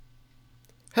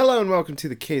Hello and welcome to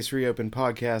the Case Reopened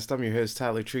podcast. I'm your host,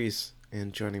 Tyler Treese,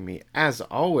 and joining me, as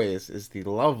always, is the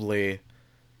lovely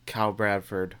Kyle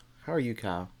Bradford. How are you,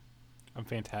 Kyle? I'm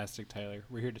fantastic, Tyler.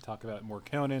 We're here to talk about more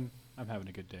Conan. I'm having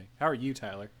a good day. How are you,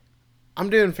 Tyler? I'm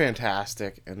doing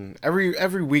fantastic, and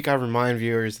every week I remind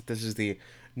viewers that this is the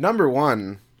number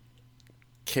one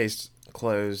Case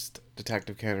Closed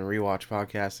Detective Conan rewatch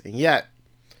podcast, and yet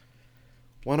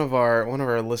one of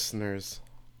our listeners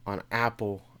on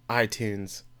Apple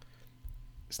iTunes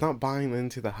is not buying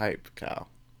into the hype, Kyle.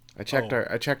 I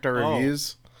checked our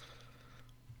reviews,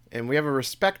 and we have a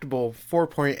respectable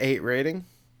 4.8 rating.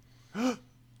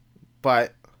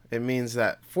 But it means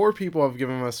that 4 people have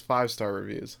given us 5-star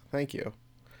reviews. Thank you.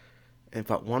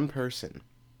 But one person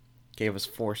gave us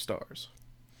 4 stars.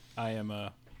 I don't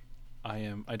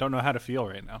know how to feel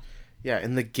right now. Yeah,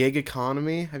 in the gig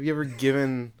economy, have you ever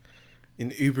given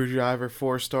an Uber driver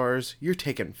 4 stars? You're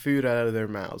taking food out of their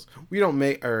mouths. We don't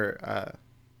make,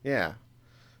 yeah.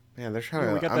 Man, they're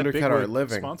trying to undercut our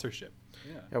living. Sponsorship.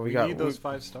 Yeah, we need those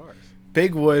 5 stars.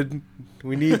 Bigwood,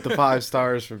 we need the 5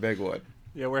 stars for Bigwood.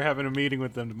 Yeah, we're having a meeting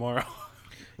with them tomorrow.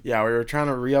 Yeah, we were trying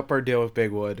to re-up our deal with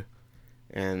Bigwood,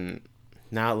 and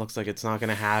now it looks like it's not going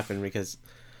to happen because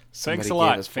somebody Thanks a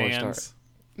lot, gave us 4 fans. stars.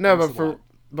 No,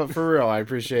 but for real, I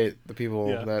appreciate the people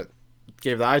that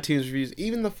gave the iTunes reviews,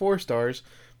 even the 4 stars,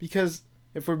 because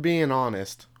if we're being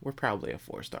honest, we're probably a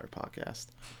 4-star podcast.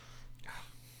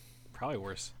 Probably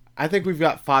worse. I think we've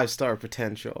got 5-star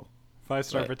potential.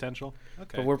 5-star potential?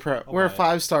 Okay. But we're a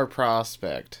 5-star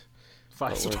prospect.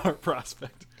 5-star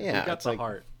prospect. Yeah, we got the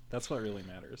heart. That's what really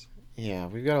matters. Yeah,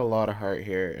 we've got a lot of heart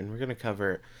here, and we're going to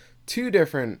cover 2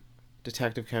 different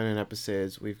Detective Conan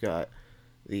episodes. We've got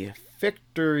the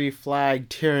Victory Flag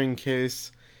tearing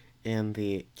case and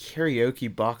the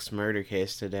karaoke box murder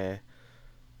case today.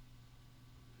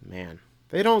 Man,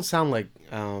 they don't sound like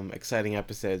exciting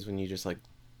episodes when you just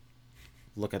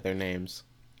look at their names.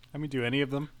 I mean, do any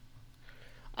of them?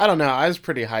 I don't know. I was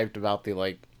pretty hyped about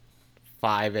the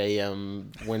 5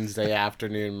 a.m. Wednesday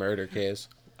afternoon murder case.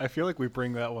 I feel like we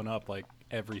bring that one up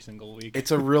every single week.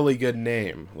 It's a really good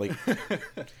name.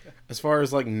 As far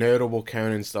as notable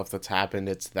Conan stuff that's happened,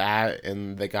 it's that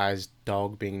and the guy's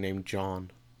dog being named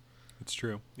John. It's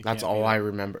true. That's all I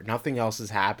remember. Nothing else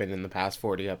has happened in the past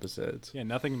 40 episodes. Yeah,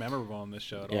 nothing memorable on this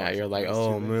show at all. Yeah,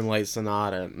 you're Moonlight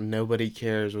Sonata. Nobody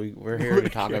cares. We're here to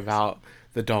talk about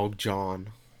the dog John.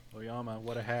 Oyama,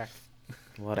 what a hack.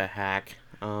 What a hack.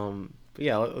 But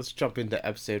yeah, let's jump into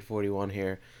episode 41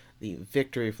 here. The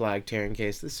Victory Flag tearing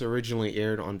case. This originally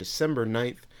aired on December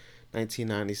 9th,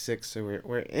 1996. So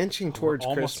we're inching towards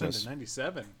Christmas. Almost into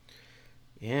 97.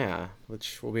 Yeah,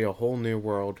 which will be a whole new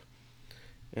world.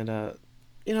 And,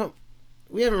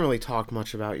 we haven't really talked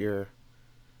much about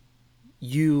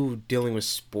you dealing with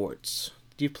sports.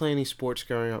 Do you play any sports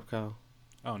growing up, Kyle?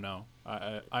 Oh, no.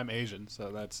 I'm Asian,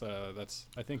 so that's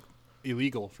I think,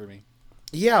 illegal for me.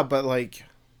 Yeah, but,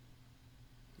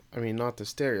 not the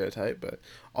stereotype, but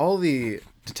all the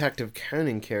Detective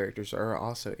Conan characters are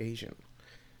also Asian,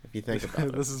 if you think about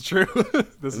it. This is true.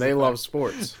 They love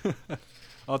sports.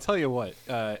 I'll tell you what,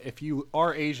 if you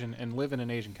are Asian and live in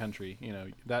an Asian country,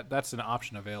 that's an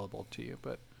option available to you.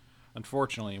 But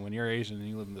unfortunately, when you're Asian and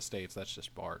you live in the States, that's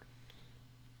just barred.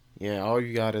 Yeah, all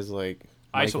you got is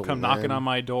ICE will come knocking on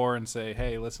my door and say,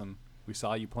 "Hey, listen, we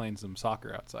saw you playing some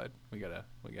soccer outside. We gotta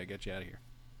get you out of here."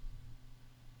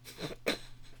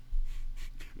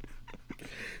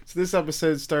 So this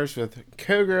episode starts with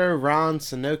Kogoro, Ron,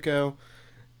 Sonoko,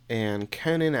 and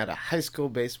Conan at a high school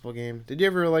baseball game. Did you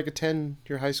ever attend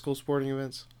your high school sporting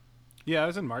events? Yeah, I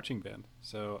was in marching band,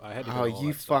 so I had to. Oh,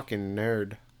 you fucking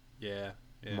nerd! Yeah.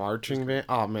 Marching band.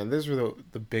 Oh man, those were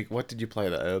the big. What did you play?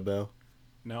 The oboe?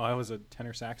 No, I was a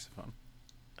tenor saxophone.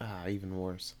 Ah, even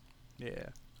worse. Yeah,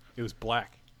 it was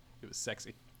black. It was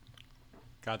sexy.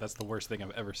 God, that's the worst thing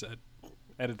I've ever said.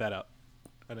 Edit that out.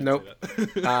 I didn't nope. Say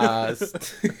that.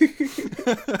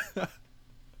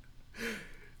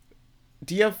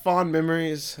 Do you have fond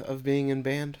memories of being in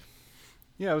band?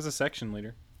 Yeah, I was a section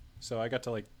leader, so I got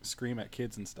to scream at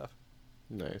kids and stuff.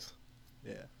 Nice.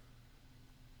 Yeah.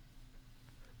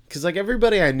 Because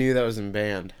everybody I knew that was in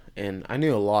band, and I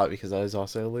knew a lot because I was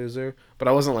also a loser, but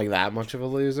I wasn't that much of a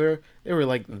loser. They were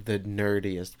the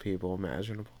nerdiest people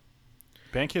imaginable.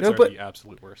 Band kids are the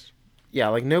absolute worst. Yeah,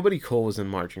 nobody cool was in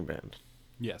marching band.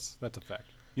 Yes, that's a fact.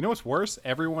 You know what's worse?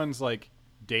 Everyone's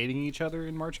dating each other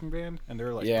in marching band, and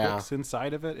they're cooks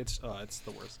inside of it. It's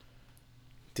the worst.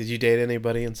 Did you date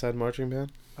anybody inside marching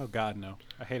band? Oh God, no!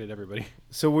 I hated everybody.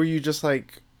 So were you just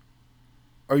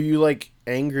are you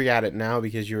angry at it now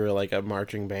because you were a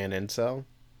marching band incel?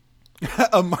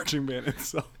 A marching band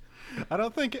incel. I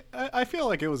don't think. I feel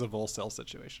like it was a Volcel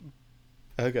situation.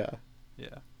 Okay. Yeah.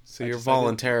 So I you're just- I didn't-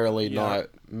 voluntarily yeah. not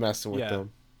messing with Yeah.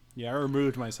 them. Yeah, I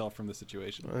removed myself from the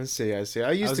situation. I see. I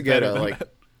used was to go better to than like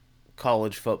that.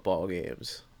 college football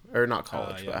games, or not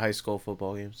college, yeah. but high school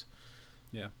football games.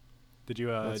 Yeah. Did you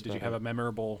That's did you about have it. a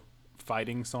memorable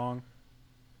fighting song?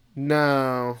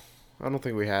 No, I don't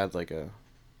think we had like a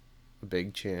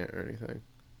big chant or anything.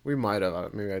 We might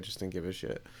have. Maybe I just didn't give a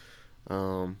shit.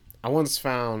 I once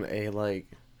found a like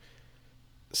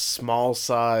small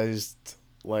sized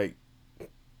like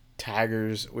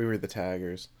taggers. We were the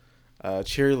taggers.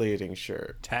 Cheerleading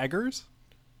shirt. Taggers?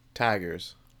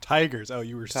 Taggers. Tigers. Oh,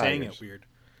 you were saying Tigers. it weird.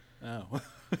 Oh.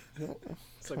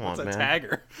 It's like, Come what's on, a man.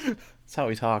 tagger? That's how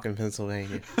we talk in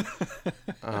Pennsylvania.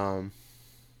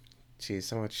 Geez,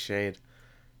 so much shade.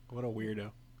 What a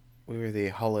weirdo. We were the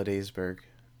Hollidaysburg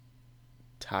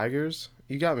Tigers.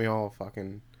 You got me all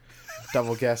fucking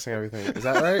double guessing everything. Is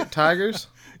that right? Tigers?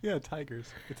 Yeah, tigers.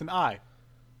 It's an I.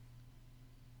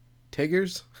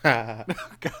 Tigers? God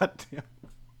damn.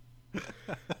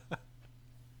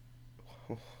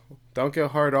 Don't go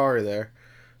hard R there.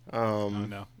 Oh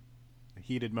no. A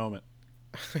heated moment.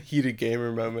 Heated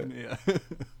gamer moment. Yeah.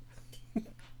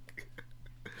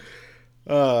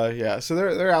 Yeah. So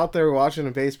they're out there watching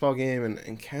a baseball game,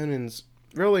 and Conan's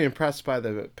really impressed by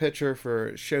the pitcher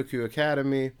for Shoku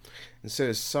Academy, and so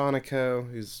is Sonoko,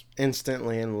 who's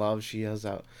instantly in love. She yells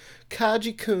out,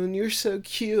 "Kaji-kun, you're so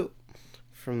cute!"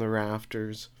 from the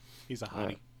rafters. He's a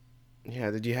hottie.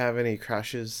 Yeah. Did you have any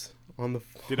crushes on the?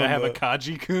 Did on I have the... a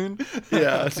Kaji-kun?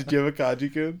 Yeah. Did you have a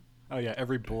Kaji-kun? Oh yeah,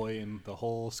 every boy in the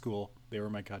whole school, they were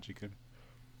my Kaji-kun.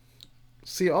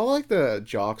 See, all like the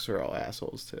jocks were all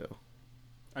assholes too.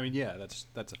 I mean, yeah, that's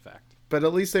a fact. But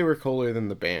at least they were cooler than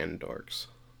the band dorks.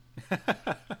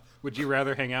 Would you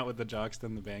rather hang out with the jocks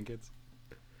than the band kids?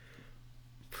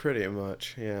 Pretty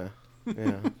much, yeah.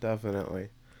 Yeah, definitely.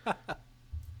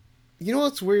 You know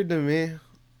what's weird to me?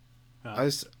 Huh?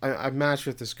 I matched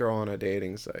with this girl on a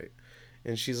dating site,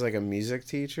 and she's like a music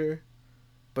teacher,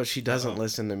 but she doesn't Uh-oh.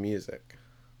 listen to music.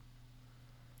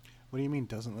 What do you mean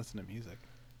doesn't listen to music?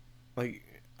 Like,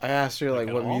 I asked her, Like like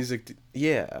at what all? music...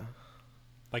 Yeah.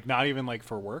 Like not even like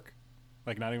for work?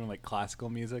 Like not even like classical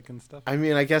music and stuff? I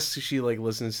mean, I guess she, like,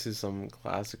 listens to some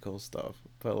classical stuff,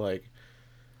 but, like...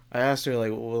 I asked her,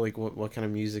 like, what kind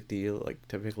of music do you, like,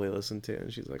 typically listen to?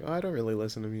 And she's like, oh, I don't really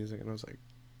listen to music. And I was like,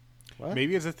 what?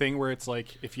 Maybe it's a thing where it's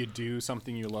like if you do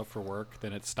something you love for work,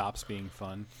 then it stops being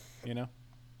fun, you know?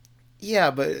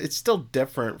 Yeah, but it's still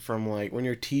different from, like, when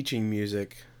you're teaching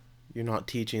music, you're not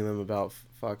teaching them about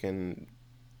fucking,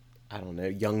 I don't know,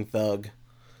 Young Thug.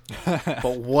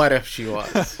 But what if she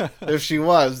was? If she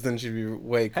was, then she'd be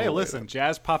way cooler. Hey, listen,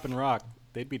 jazz, pop, and rock,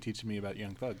 they'd be teaching me about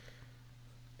Young Thug.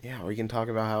 Yeah, we can talk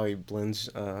about how he blends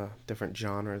different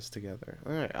genres together.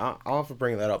 All right, I'll have to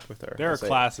bring that up with her. There I'll are say,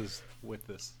 classes with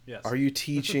this, yes. Are you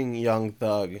teaching Young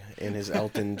Thug in his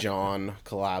Elton John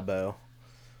collabo?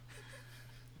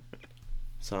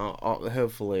 So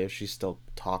hopefully, if she still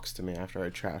talks to me after I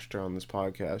trashed her on this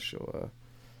podcast,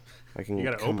 I can You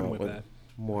gotta come open up with that.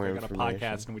 more I got a information.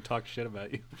 podcast and we talk shit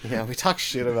about you. Yeah, we talk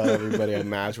shit about everybody I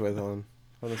match with on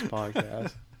this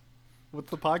podcast. What's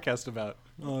the podcast about?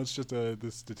 Oh, it's just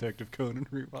this Detective Conan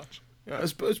rewatch. Yeah,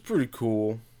 it's pretty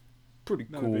cool. Pretty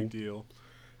Not cool. a big deal.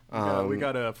 We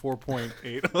got a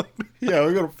 4.8 on Yeah,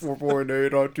 we got a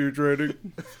 4.8 on 2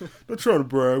 rating. Not trying to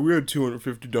brag. We had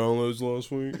 250 downloads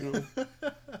last week. You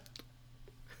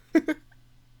know?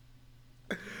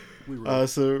 We were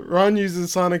So Ron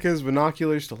uses Sonoko's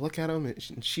binoculars to look at him,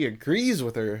 and she agrees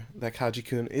with her that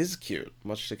Kaji-kun is cute,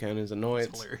 much to Conan's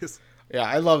annoyance. hilarious. Yeah,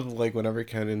 I love like whenever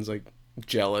Conan's like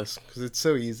jealous because it's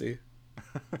so easy.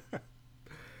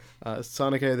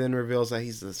 Sonoko then reveals that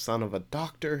he's the son of a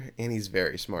doctor and he's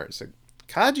very smart. So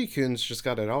Kaji-kun's just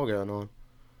got it all going on.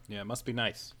 Yeah, it must be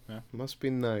nice. Yeah. Must be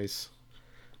nice.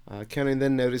 Conan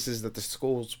then notices that the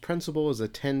school's principal is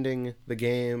attending the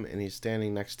game and he's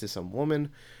standing next to some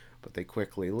woman, but they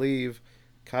quickly leave.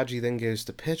 Kaji then goes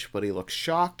to pitch, but he looks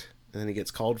shocked, and then he gets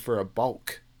called for a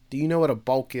balk. Do you know what a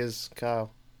balk is,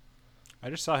 Kyle? I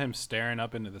just saw him staring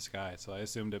up into the sky, so I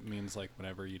assumed it means like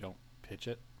whenever you don't pitch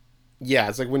it. Yeah,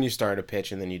 it's like when you start a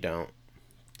pitch and then you don't.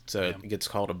 So Yeah. it gets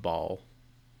called a ball.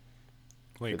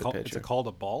 Wait, For the it's pitcher. called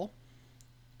a ball?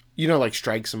 You know, like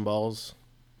strikes and balls?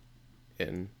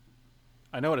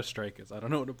 I know what a strike is. I don't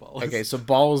know what a ball is. Okay, so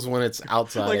balls when it's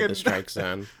outside Like of a- the strike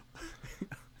zone.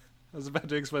 I was about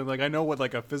to explain, like, I know what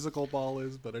like a physical ball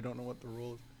is, but I don't know what the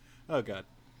rule is. Oh god,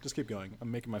 just keep going. I'm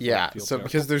making my Yeah, feel so terrible.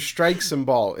 because there's strikes and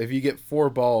ball. If you get 4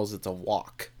 balls, it's a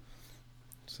walk.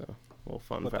 So, a little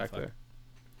fun What the fact fuck? there.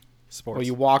 Sports. Well,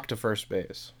 you walk to first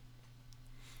base.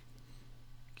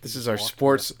 This is Just our walk the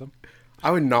sports. rest of them. I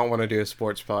would not want to do a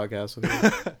sports podcast with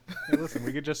you. Hey,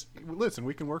 listen,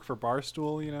 we can work for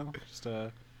Barstool, just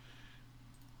El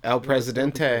it'll be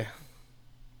Presidente. great.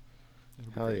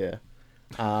 It'll be Hell great.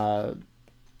 yeah.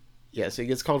 Yeah, so he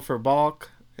gets called for a balk,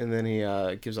 and then he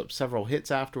gives up several hits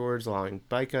afterwards, allowing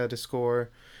Baika to score.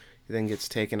 He then gets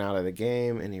taken out of the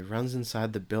game, and he runs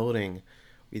inside the building.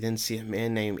 We then see a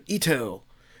man named Ito.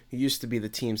 He used to be the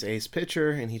team's ace pitcher,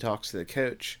 and he talks to the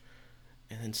coach.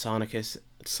 And then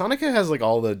Sonica has like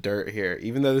all the dirt here,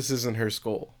 even though this isn't her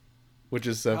school, which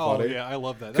is so Oh funny. yeah, I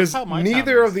love that. That's Because how my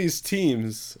neither town of is. these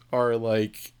teams are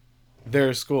like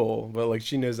their school, but like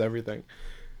she knows everything.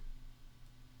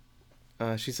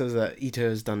 She says that Ito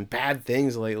has done bad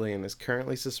things lately and is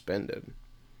currently suspended.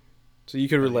 So you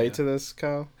could Oh, relate yeah. to this,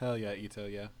 Kyle? Hell yeah, Ito,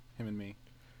 yeah, him and me.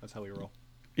 That's how we roll.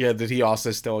 Yeah, did he also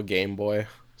steal a Game Boy?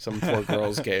 Some poor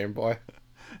girl's Game Boy.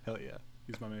 Hell yeah,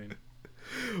 he's my main.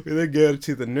 We then go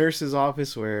to the nurse's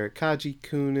office where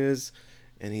Kaji-kun is,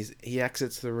 and he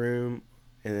exits the room,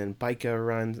 and then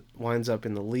Baika winds up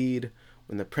in the lead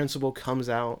when the principal comes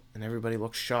out, and everybody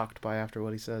looks shocked by after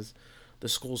what he says. The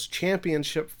school's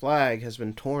championship flag has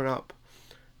been torn up.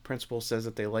 Principal says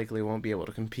that they likely won't be able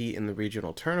to compete in the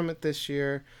regional tournament this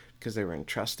year because they were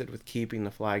entrusted with keeping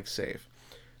the flag safe.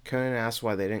 Conan asks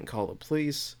why they didn't call the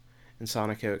police, and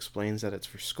Sonico explains that it's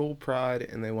for school pride,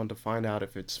 and they want to find out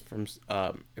if it's from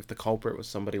if the culprit was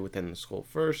somebody within the school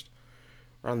first.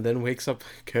 Ron then wakes up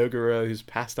Kogoro, who's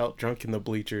passed out drunk in the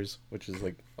bleachers, which is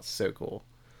like so cool.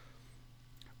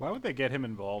 Why would they get him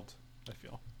involved? I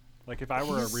feel like if I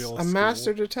were He's a real a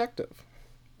master detective.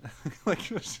 like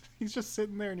he's just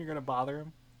sitting there and you're gonna bother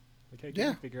him. Like, hey, can Yeah.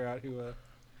 you figure out who? Do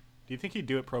you think he'd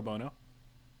do it pro bono?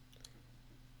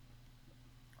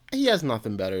 He has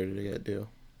nothing better to do.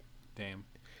 Damn.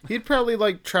 He'd probably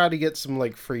like try to get some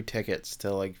like free tickets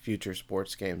to like future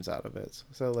sports games out of it.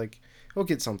 So like he'll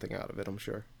get something out of it, I'm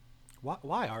sure.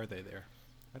 Why are they there?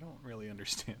 I don't really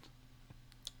understand.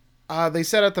 They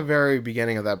said at the very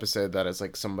beginning of the episode that it's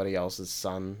like somebody else's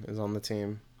son is on the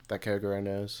team that Kogoro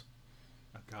knows.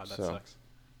 Oh god, that So. sucks.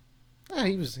 Yeah,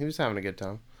 he was having a good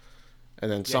time. And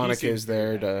then Yeah, he Sonic seems is to be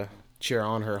there happy. to cheer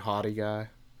on her hottie guy.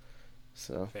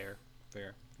 So Fair.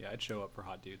 Yeah, I'd show up for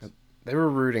hot dudes. they were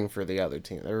rooting for the other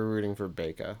team. They were rooting for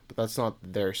Baika, but that's not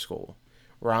their school.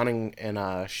 Ronning and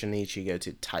Shinichi go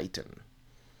to Titan.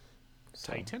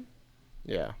 So, Titan?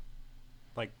 Yeah.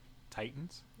 Like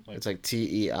Titans? Like It's like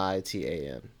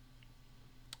Teitan.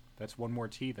 that's one more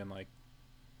T than like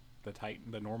the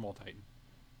Titan, the normal Titan.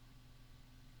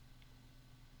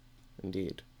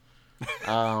 Indeed.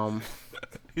 I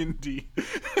Indeed.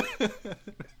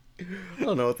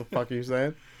 don't know what the fuck you're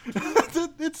saying.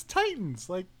 It's Titans.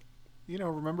 Like,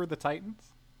 remember the Titans?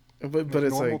 But The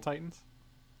it's normal like Titans.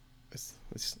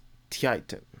 it's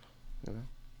Titan. You know?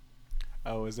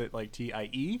 Oh, is it like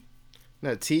TIE?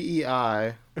 No,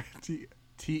 Tei.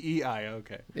 TEI.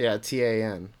 Okay. Yeah,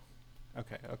 Tan.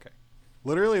 Okay.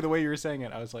 Literally, the way you were saying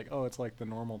it, I was like, "Oh, it's like the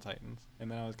normal Titans,"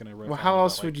 and then I was gonna. Well, how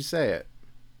else would you say it?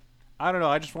 I don't know.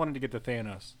 I just wanted to get to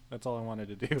Thanos. That's all I wanted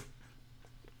to do.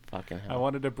 Fucking I hell.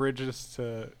 wanted to bridge us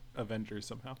to Avengers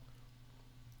somehow.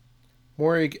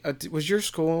 Maury, was your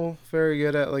school very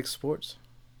good at like sports?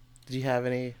 Did you have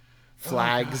any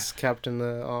flags kept in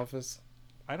the office?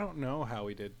 I don't know how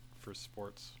we did for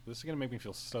sports. This is gonna make me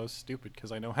feel so stupid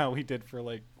because I know how we did for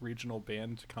like regional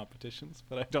band competitions,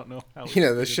 but I don't know how. You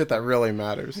know, the shit that really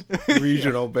matters.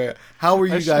 Regional band. How were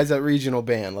you I guys at regional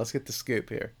band? Let's get the scoop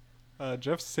here.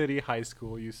 Jeff City High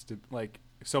School used to like.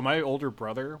 So my older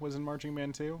brother was in marching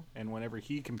band too, and whenever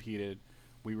he competed,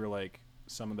 we were like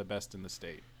some of the best in the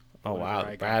state. Oh Whenever wow, I the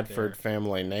got Bradford there,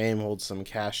 family name holds some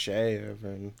cachet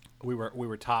over in we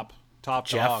were top dog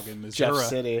Jeff, in Missouri. Jeff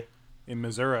City. In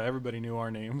Missouri, everybody knew our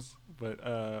names, but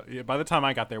yeah, by the time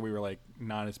I got there, we were like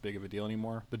not as big of a deal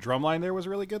anymore. The drum line there was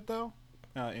really good though,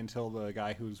 until the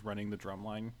guy who's running the drum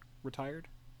line retired,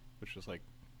 which was like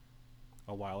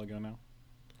a while ago now.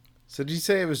 So did you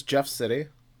say it was Jeff City?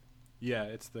 Yeah,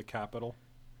 it's the capital.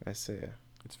 I see.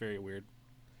 It's very weird.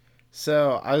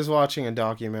 So I was watching a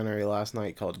documentary last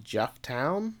night called Jeff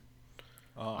Town,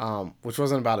 which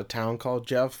wasn't about a town called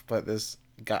Jeff, but this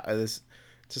guy, this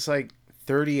just like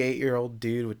 38-year-old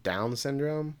dude with Down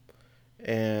syndrome,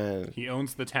 and He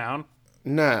owns the town.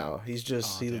 no, he's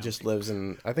just Oh, he damn. just lives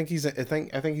in I think he's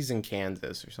in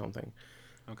Kansas or something.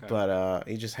 Okay. But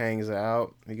he just hangs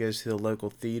out. He goes to the local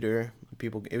theater.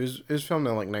 It was filmed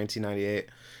in like 1998,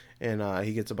 and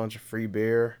he gets a bunch of free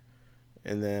beer,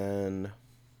 and then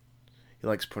he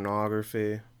likes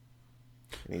pornography,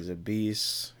 and he's a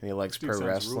beast. And he likes Dude pro sounds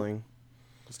wrestling.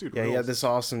 This dude Yeah, he rules. had this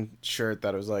awesome shirt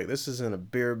that was like, "This isn't a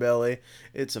beer belly,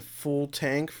 it's a full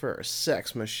tank for a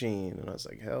sex machine." And I was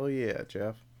like, "Hell yeah,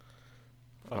 Jeff."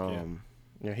 Fuck yeah.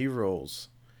 Yeah, he rules.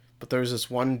 But there was this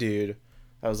one dude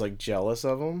that was like jealous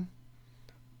of him,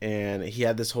 and he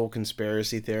had this whole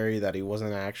conspiracy theory that he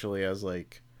wasn't actually as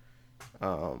like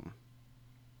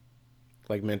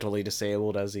mentally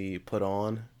disabled as he put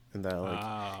on, and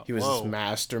that he was this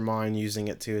mastermind using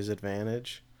it to his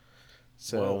advantage.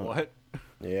 So Whoa, what?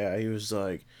 yeah, he was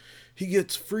like, he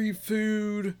gets free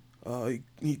food.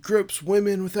 He grips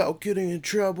women without getting in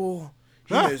trouble.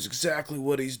 He knows exactly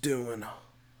what he's doing.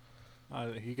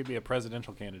 He could be a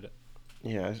presidential candidate.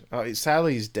 Yeah,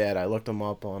 sadly he's dead. I looked him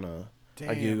up on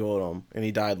I googled him, and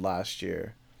he died last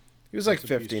year. He was like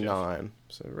 59.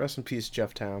 So rest in peace,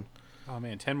 Jeff Town. Oh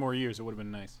man, 10 more years, it would have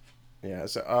been nice. Yeah.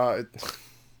 So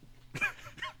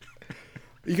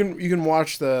you can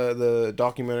watch the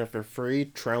documentary for free.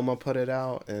 Trauma put it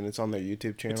out, and it's on their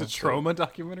YouTube channel. It's a trauma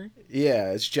documentary.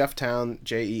 Yeah, it's Jeff Town,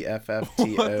 JEFFTOWNE.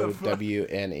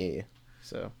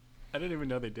 So I didn't even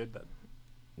know they did that.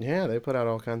 yeah, they put out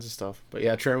all kinds of stuff. But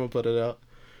yeah, Trauma put it out.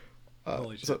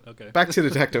 Holy shit! So Okay. back to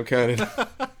Detective Conan.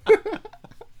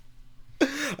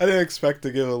 I didn't expect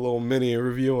to give a little mini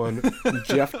review on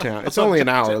Jeff Town. It's only an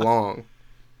hour long.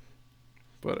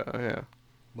 But yeah.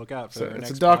 Look out for So our it's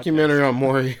next a documentary podcast. on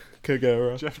Mori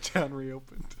Kogoro. Jeff Town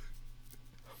reopened.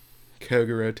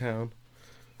 Kogoro Town.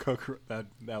 That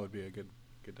would be a good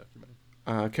documentary.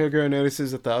 Kogoro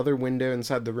notices that the other window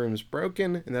inside the room is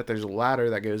broken and that there's a ladder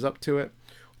that goes up to it.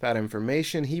 Without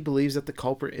information, he believes that the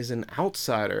culprit is an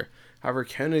outsider. However,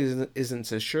 Conan isn't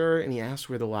so sure, and he asks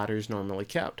where the ladder is normally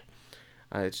kept.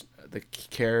 It's the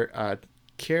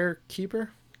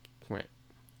caretaker.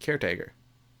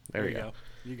 There we go.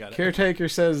 You got it. Caretaker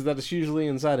says that it's usually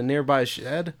inside a nearby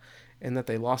shed, and that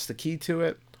they lost the key to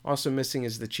it. Also missing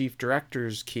is the chief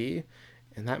director's key,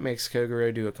 and that makes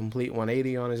Kogoro do a complete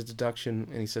 180 on his deduction,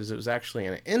 and he says it was actually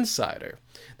an insider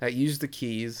that used the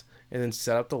keys and then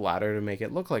set up the ladder to make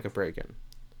it look like a break-in,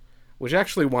 which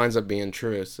actually winds up being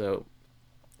true. So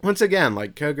once again,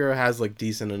 like, Kogoro has like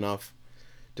decent enough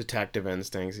detective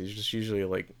instincts. He's just usually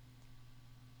like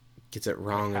gets it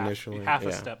wrong initially. Half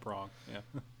a step wrong. Yeah.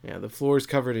 Yeah, the floor is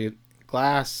covered in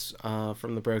glass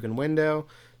from the broken window,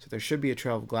 so there should be a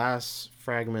trail of glass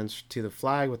fragments to the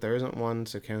flag, but there isn't one,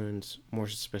 so Conan's more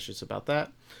suspicious about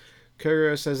that.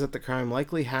 Kogoro says that the crime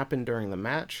likely happened during the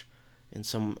match, and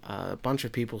a bunch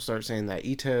of people start saying that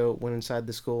Ito went inside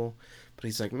the school, but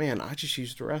he's like, man, I just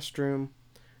used the restroom.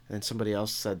 And then somebody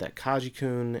else said that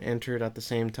Kaji-kun entered at the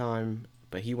same time,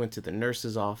 but he went to the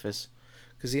nurse's office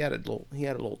because he had a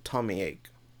little tummy ache.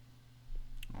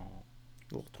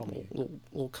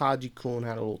 Little Kaji-kun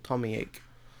had a little tummy ache.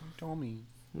 Tommy.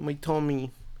 My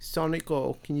tummy.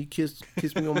 Sonico, can you kiss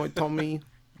me on my tummy?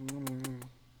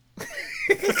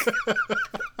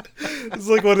 It's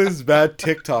like one of his bad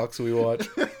TikToks we watch.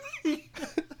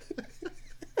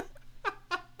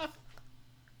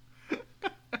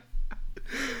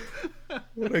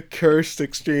 What a cursed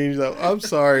exchange that. I'm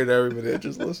sorry to everybody that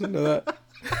just listened to that.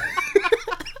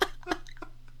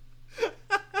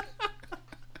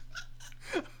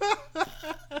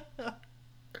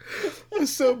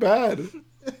 It's so bad.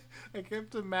 I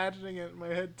kept imagining it in my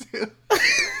head too.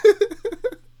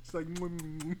 It's like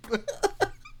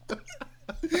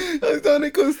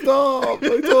Sonico, stop!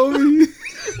 My tummy.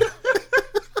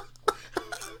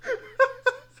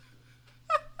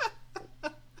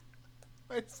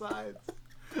 my sides.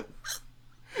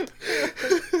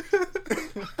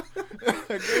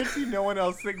 I guarantee no one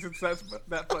else thinks it's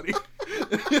that funny.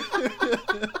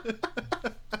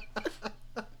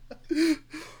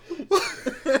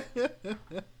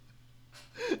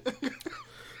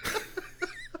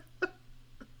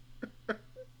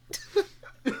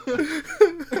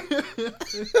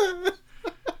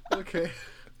 Okay.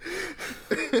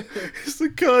 It's the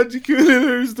Kaji-kun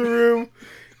enters the room,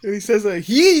 and he says that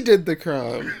he did the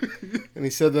crime. And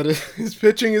he said that his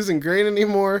pitching isn't great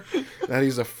anymore, that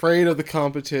he's afraid of the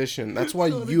competition. That's why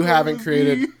you haven't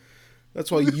created...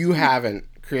 That's why you haven't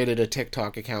created a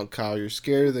TikTok account, Kyle. You're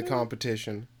scared of the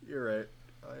competition. You're right.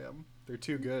 I am. They're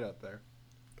too good out there.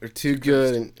 They're too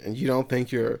good, and you don't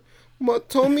think you're... My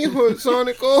tummy hurts,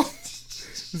 Sonico.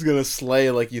 It's gonna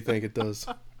slay like you think it does.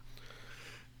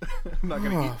 I'm not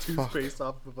gonna eat toothpaste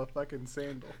off of a fucking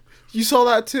sandal. You saw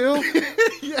that too?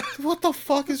 Yeah. What the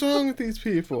fuck is wrong with these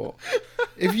people?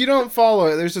 If you don't follow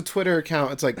it, there's a Twitter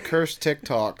account. It's like Cursed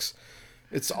TikToks.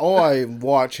 It's all I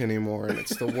watch anymore, and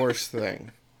it's the worst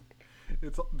thing.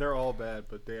 They're all bad,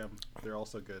 but damn, they're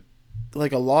also good.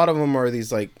 Like, a lot of them are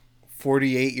these, like,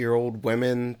 48-year-old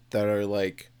women that are,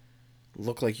 like,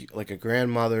 look like a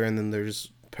grandmother, and then they're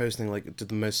just posting like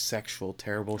the most sexual,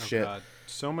 terrible Oh shit. God,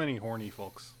 so many horny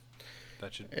folks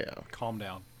that should Yeah. calm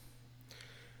down.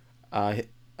 Uh,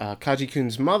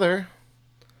 Kaji-kun's mother,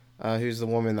 who's the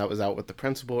woman that was out with the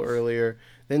principal earlier,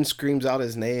 then screams out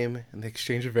his name, and they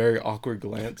exchange a very awkward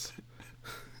glance.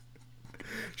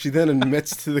 She then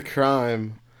admits to the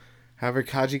crime. However,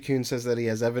 Kaji-kun says that he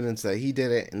has evidence that he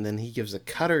did it, and then he gives a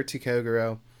cutter to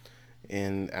Kogoro.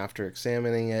 And after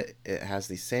examining it, it has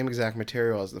the same exact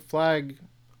material as the flag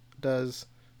does,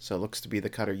 so it looks to be the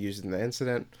cutter used in the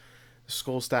incident. The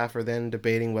school staff are then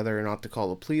debating whether or not to call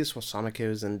the police, while Sanako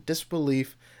is in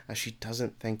disbelief as she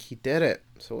doesn't think he did it.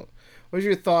 So, what was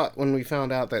your thought when we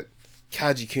found out that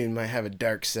Kaji-kun might have a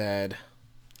dark side?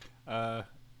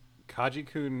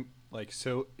 Kaji-kun, like,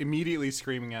 so immediately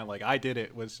screaming out, like, I did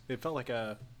it, it felt like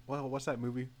what's that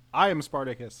movie? I Am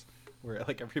Spartacus, where,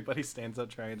 like, everybody stands up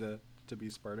trying to be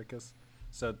Spartacus.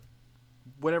 So,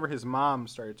 whenever his mom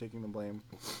started taking the blame,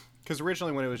 because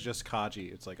originally when it was just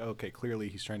Kaji, it's like, okay, clearly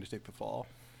he's trying to take the fall.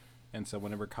 And so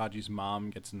whenever Kaji's mom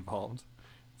gets involved,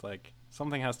 it's like,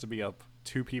 something has to be up.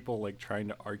 Two people, like, trying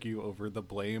to argue over the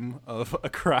blame of a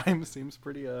crime seems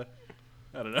pretty, I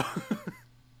don't know.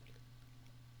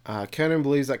 Conan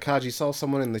believes that Kaji saw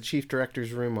someone in the chief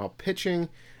director's room while pitching,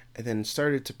 and then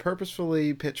started to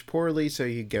purposefully pitch poorly so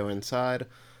he could go inside.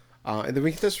 And then we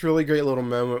get this really great little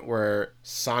moment where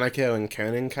Sanako and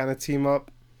Conan kind of team up,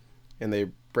 and they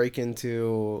break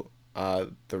into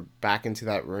back into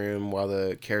that room while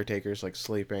the caretaker's like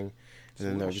sleeping, and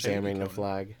then they're examining the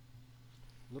flag.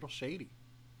 A little shady.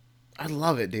 I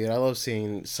love it, dude. I love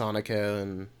seeing Sanako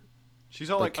and she's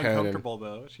all like Conan. uncomfortable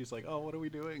though. She's like, "Oh, what are we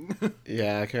doing?"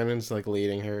 Yeah, Conan's like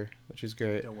leading her, which is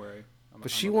great. Don't worry. But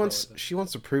she wants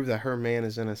to prove that her man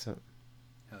is innocent.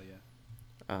 Hell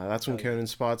yeah. That's when Conan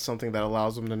spots something that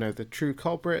allows him to know the true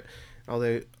culprit.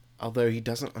 Although he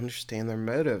doesn't understand their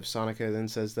motive, Sanako then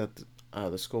says that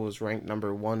the school is ranked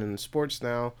number 1 in sports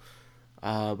now.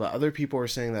 But other people are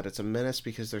saying that it's a menace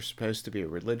because they're supposed to be a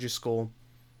religious school.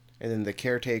 And then the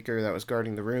caretaker that was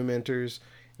guarding the room enters,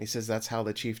 and he says that's how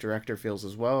the chief director feels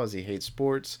as well, as he hates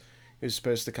sports. He was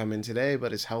supposed to come in today,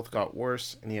 but his health got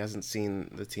worse, and he hasn't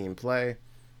seen the team play.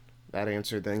 That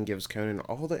answer then gives Conan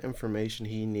all the information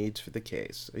he needs for the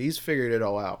case. So he's figured it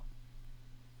all out.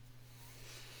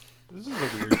 This is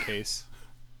a weird case.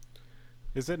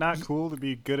 Is it not cool to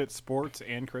be good at sports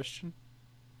and Christian?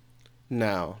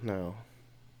 No.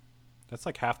 That's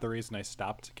like half the reason I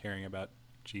stopped caring about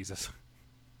Jesus.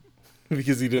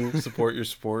 Because he didn't support your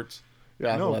sports, your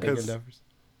athletic No, endeavors.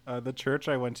 The church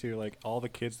I went to, like all the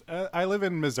kids. I live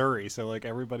in Missouri, so like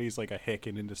everybody's like a hick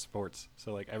and into sports.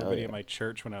 So like everybody at my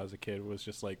church when I was a kid was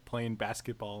just like playing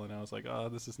basketball, and I was like, oh,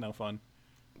 this is no fun.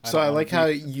 So I like how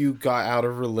you got out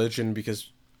of religion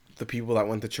because the people that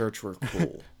went to church were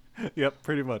cool. Yep,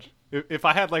 pretty much. If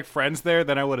I had like friends there,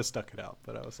 then I would have stuck it out.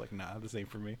 But I was like, nah, this ain't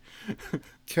for me.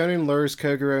 Conan lures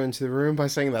Kogoro into the room by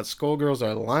saying that schoolgirls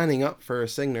are lining up for a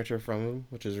signature from him,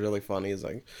 which is really funny. He's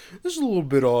like, this is a little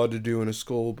bit odd to do in a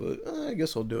school, but I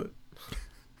guess I'll do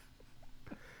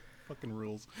it. Fucking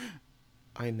rules.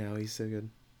 I know, he's so good.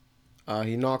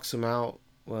 He knocks him out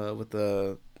with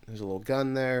there's a little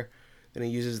gun there. Then he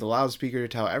uses the loudspeaker to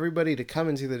tell everybody to come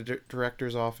into the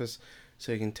director's office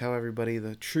so he can tell everybody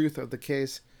the truth of the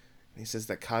case. And he says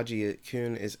that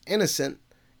Kaji-kun is innocent,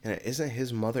 and it isn't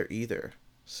his mother either.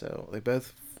 So they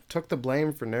both took the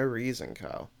blame for no reason,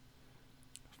 Kyle.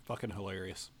 Fucking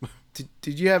hilarious.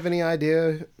 Did you have any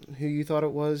idea who you thought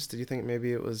it was? Did you think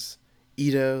maybe it was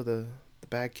Ito, the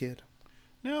bad kid?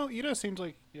 No, Ito seems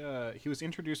like he was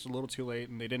introduced a little too late,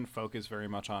 and they didn't focus very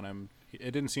much on him.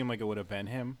 It didn't seem like it would have been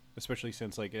him, especially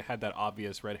since like it had that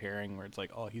obvious red herring where it's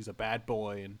like, oh, he's a bad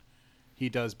boy and he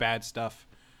does bad stuff.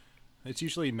 It's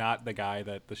usually not the guy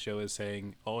that the show is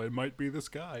saying, oh, it might be this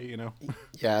guy, you know?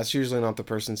 Yeah, it's usually not the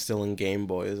person stealing Game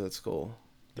Boys at school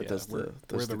that does we're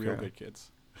the real good kids.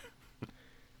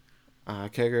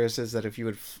 Kogoro says that if you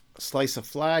would slice a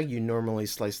flag, you normally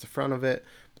slice the front of it,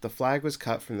 but the flag was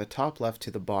cut from the top left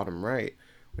to the bottom right,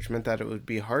 which meant that it would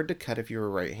be hard to cut if you were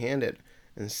right-handed.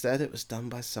 Instead, it was done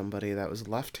by somebody that was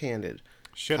left-handed.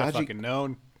 Should have fucking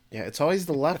known. Yeah, it's always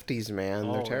the lefties, man.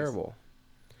 Always. They're terrible.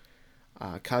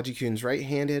 Kaji-kun's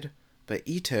right-handed, but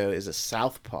Ito is a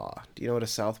southpaw. Do you know what a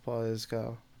southpaw is,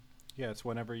 Kyle? Yeah, it's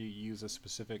whenever you use a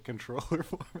specific controller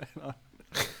format on.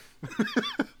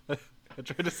 I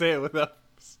tried to say it without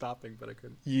stopping, but I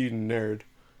couldn't. You nerd.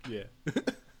 Yeah.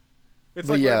 It's but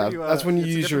like yeah, that's when you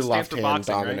use your left hand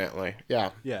boxing, dominantly. Right?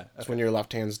 Yeah. Yeah. That's when your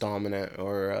left hand's dominant,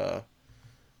 or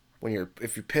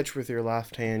if you pitch with your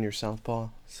left hand, you're southpaw.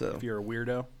 So if you're a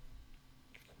weirdo.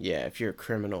 Yeah, if you're a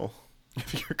criminal.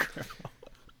 If you're a criminal.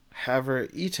 However,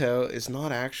 Ito is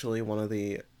not actually one of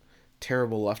the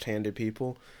terrible left-handed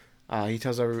people. He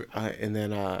tells and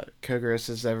then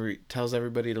Kogoro tells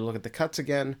everybody to look at the cuts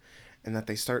again, and that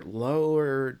they start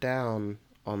lower down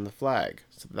on the flag.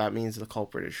 So that means the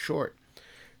culprit is short.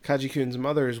 Kaji-kun's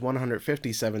mother is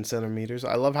 157 centimeters.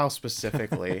 I love how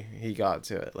specifically he got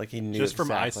to it. Like, he knew just from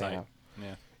exactly eyesight. how.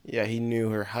 Yeah. Yeah, he knew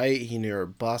her height. He knew her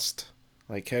bust.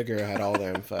 Like, Kogoro had all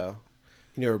the info.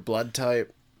 He knew her blood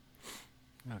type.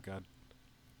 Oh, God.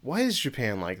 Why is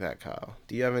Japan like that, Kyle?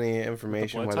 Do you have any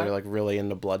information why type? they're, like, really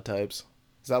into blood types?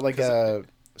 Is that, like, a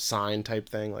sign type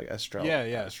thing? Like,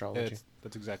 astrology?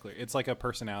 That's exactly. It's like a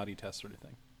personality test sort of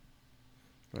thing.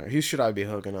 All right, who should I be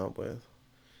hooking up with?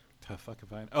 Tough fuck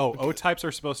if I. Oh, O types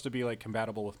are supposed to be like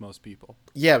compatible with most people.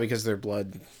 Yeah, because their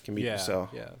blood can be so.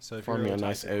 Yeah. So if form you're me a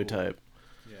nice O type.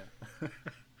 Yeah.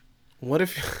 What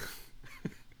if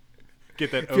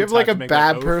get that? if you have like a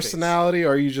bad personality, or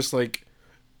are you just like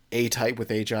A type with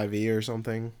HIV or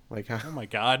something? Like, how? Oh my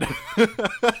God.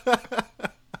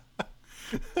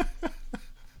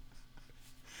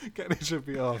 God, it should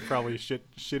be probably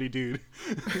shitty dude.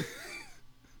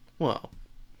 Well,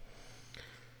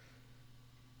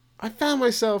 I found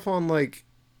myself on like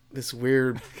this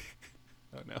weird,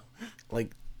 oh no,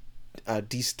 like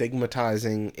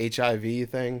destigmatizing HIV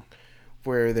thing,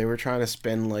 where they were trying to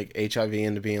spin like HIV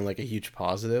into being like a huge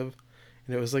positive,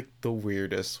 and it was like the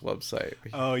weirdest website.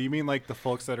 Oh, you mean like the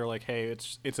folks that are like, hey,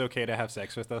 it's okay to have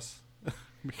sex with us,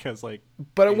 because like.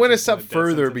 But it went a step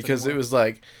further because it was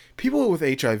like people with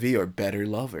HIV are better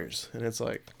lovers, and it's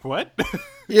like what?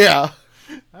 Yeah.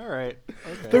 All right.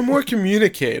 Okay. They're more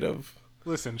communicative.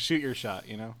 Listen, shoot your shot,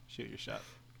 shoot your shot.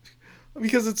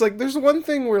 Because it's like, there's one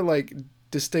thing where like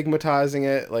destigmatizing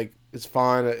it, like, it's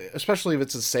fine, especially if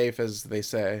it's as safe as they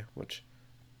say, which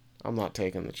I'm not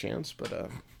taking the chance, but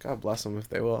God bless them if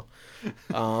they will.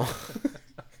 Oh,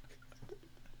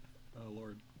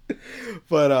 Lord.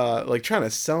 But like trying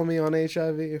to sell me on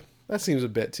HIV, that seems a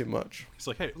bit too much. It's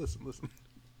like, hey, listen.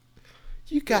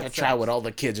 You gotta try what all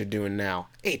the kids are doing now.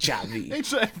 HIV.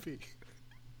 HIV.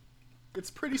 It's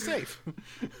pretty safe.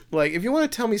 Like, if you want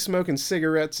to tell me smoking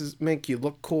cigarettes make you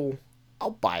look cool,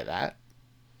 I'll buy that.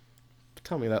 But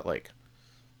tell me that, like,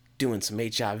 doing some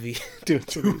HIV. doing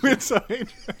some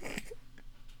HIV.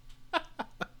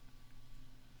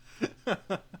 Oh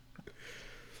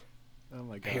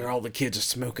my God. I hear all the kids are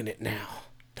smoking it now.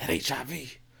 That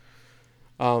HIV.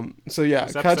 So yeah,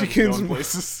 Kaji-kun's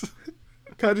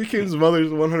mother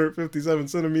is 157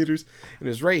 centimeters and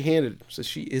is right-handed, so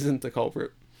she isn't the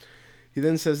culprit. He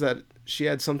then says that she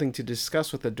had something to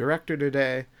discuss with the director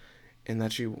today, and then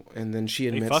she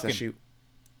admits that she.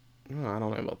 Oh, I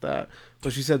don't know about that,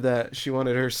 but she said that she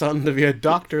wanted her son to be a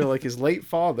doctor like his late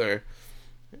father,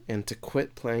 and to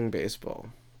quit playing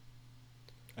baseball.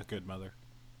 A good mother.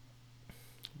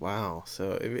 Wow.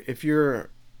 So if you're a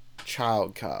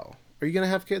child, Kyle, are you gonna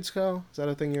have kids, Kyle? Is that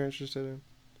a thing you're interested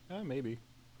in? Maybe.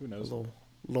 Who knows?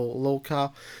 Little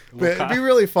Kyle. But it'd be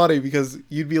really funny because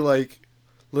you'd be like,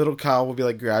 little Kyle will be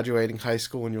like graduating high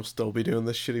school and you'll still be doing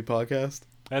this shitty podcast.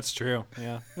 That's true.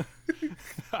 Yeah.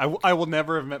 I will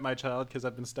never have met my child because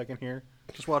I've been stuck in here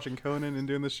just watching Conan and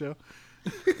doing this show.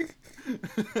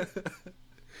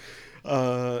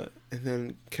 And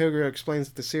then Kogoro explains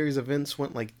that the series of events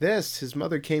went like this. His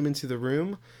mother came into the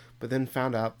room, but then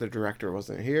found out the director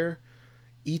wasn't here.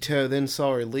 Ito then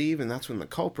saw her leave, and that's when the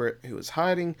culprit, who was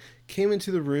hiding, came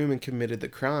into the room and committed the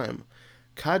crime.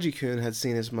 Kaji-kun had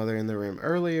seen his mother in the room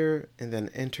earlier, and then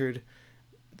entered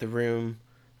the room.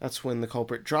 That's when the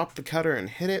culprit dropped the cutter and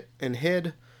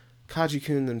hid.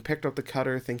 Kaji-kun then picked up the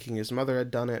cutter, thinking his mother had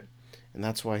done it, and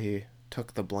that's why he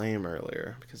took the blame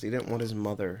earlier, because he didn't want his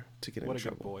mother to get in trouble. What a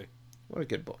good boy. What a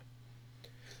good boy.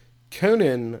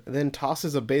 Conan then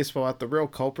tosses a baseball at the real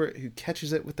culprit, who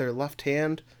catches it with their left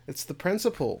hand. It's the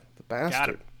principal, the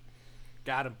bastard.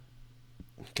 Got him.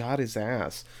 Got his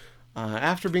ass.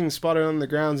 After being spotted on the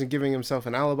grounds and giving himself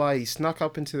an alibi, he snuck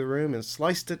up into the room and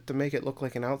sliced it to make it look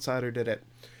like an outsider did it.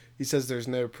 He says there's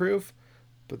no proof,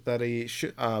 but that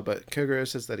but Kogoro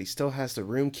says that he still has the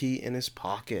room key in his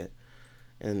pocket.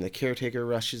 And the caretaker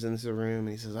rushes into the room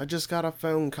and he says, "I just got a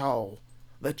phone call.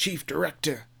 The chief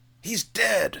director, he's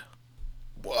dead."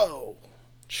 Whoa.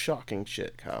 Shocking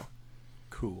shit, Kyle.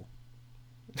 Cool.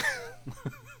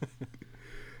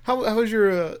 How was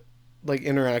your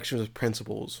interactions with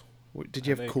principals? Did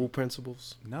you have cool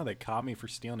principals? No, they caught me for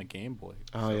stealing a Game Boy.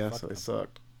 Oh, so yeah, so they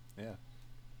sucked. Yeah.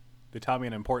 They taught me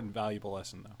an important, valuable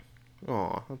lesson, though.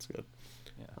 Aw, that's good.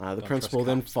 Yeah, the principal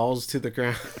then falls to the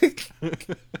ground.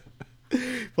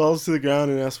 Falls to the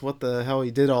ground and asks what the hell he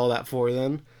did all that for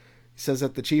then. He says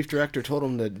that the chief director told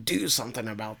him to do something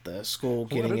about the school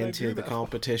getting into the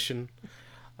competition.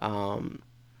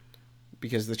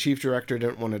 Because the chief director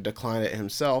didn't want to decline it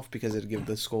himself because it'd give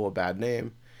the school a bad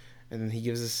name. And then he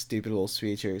gives this stupid little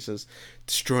speech here. He says,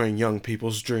 "Destroying young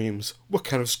people's dreams. What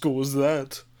kind of school is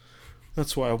that?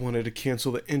 That's why I wanted to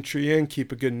cancel the entry and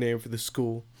keep a good name for the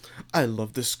school. I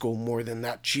love this school more than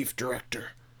that chief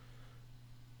director."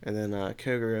 And then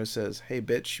Kogoro says, "Hey,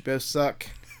 bitch, you both suck.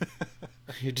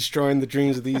 You're destroying the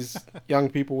dreams of these young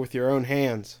people with your own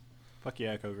hands." Fuck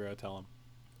yeah, Kogoro, tell him.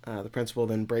 The principal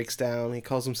then breaks down. He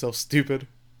calls himself stupid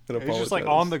and apologizes. He's just like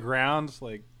on the ground,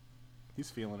 like he's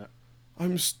feeling it.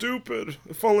 "I'm stupid.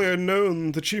 If only I'd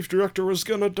known the chief director was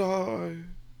gonna die."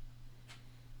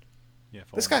 Yeah,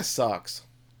 this guy sucks.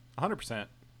 100%.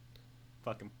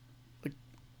 Fuck him. Like,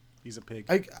 he's a pig.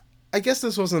 I guess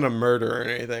this wasn't a murder or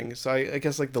anything, so I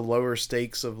guess like the lower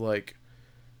stakes of like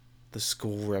the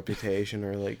school reputation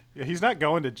or like yeah, he's not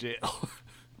going to jail.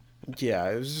 yeah,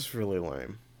 it was just really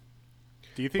lame.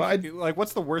 Do you think like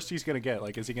what's the worst he's gonna get?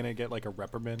 Like, is he gonna get like a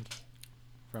reprimand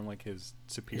from like his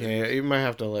superior? Yeah, he might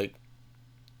have to like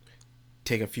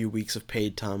take a few weeks of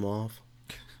paid time off.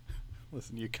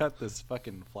 Listen, you cut this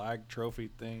fucking flag trophy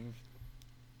thing.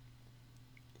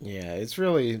 Yeah, it's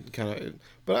really kind of,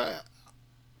 but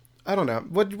I don't know.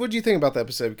 What do you think about the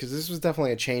episode? Because this was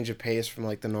definitely a change of pace from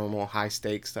like the normal high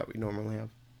stakes that we normally have.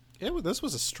 This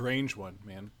was a strange one,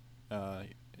 man.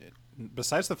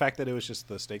 Besides the fact that it was just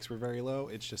the stakes were very low,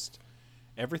 it's just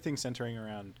everything centering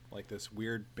around like this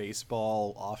weird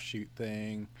baseball offshoot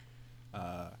thing.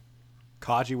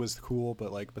 Kaji was cool,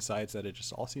 but like besides that, it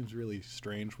just all seems really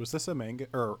strange. Was this a manga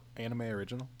or anime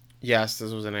original? Yes,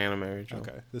 this was an anime original.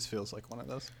 Okay, this feels like one of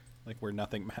those, like where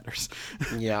nothing matters.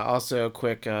 Yeah. Also, a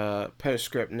quick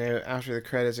postscript note: after the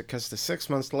credits, it cuts to 6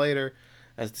 months later,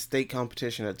 as the state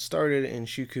competition had started and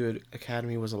Shuku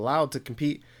Academy was allowed to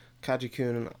compete.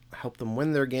 Kaji-kun helped them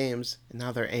win their games, and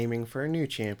now they're aiming for a new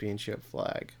championship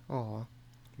flag. Aw.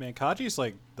 Man, Kaji's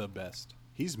like the best.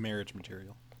 He's marriage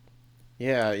material.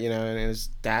 Yeah, you know, and his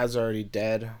dad's already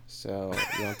dead, so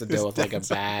you don't have to deal with like a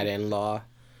bad in-law.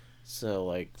 So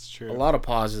like, it's true. A lot of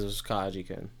positives with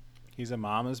Kaji-kun. He's a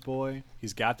mama's boy.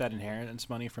 He's got that inheritance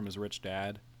money from his rich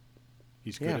dad.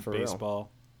 He's good at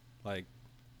baseball. Real. Like,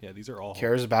 yeah, these are all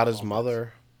cares about his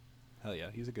mother. Hell yeah,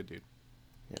 he's a good dude.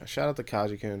 Yeah, shout out to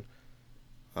Kaji-kun.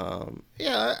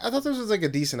 Yeah, I thought this was like a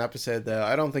decent episode though.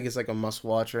 I don't think it's like a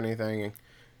must-watch or anything.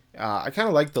 I kind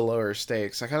of like the lower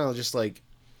stakes. I kind of just like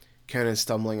Conan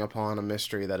stumbling upon a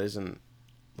mystery that isn't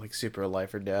like super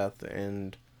life or death,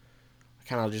 and I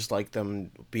kind of just like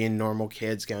them being normal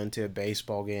kids going to a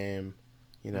baseball game.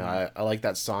 You know, I like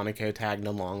that Sonico tagged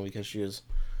along because she was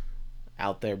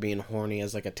out there being horny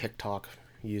as like a TikTok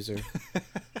user.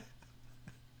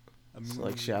 So,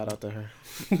 like, shout out to her.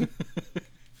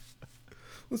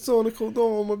 The Sonico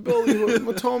doll, my belly hurt,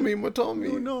 my tummy.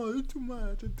 No, it's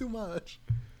too much.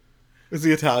 Is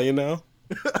he Italian now?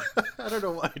 I don't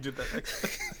know why I did that.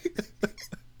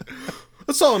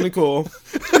 Sonico,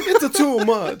 it's a too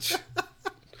much.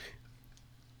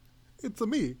 It's a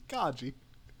me, Kaji.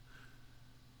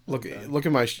 Look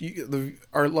at my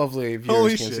our lovely viewers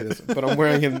Holy can't shit. see this, but I'm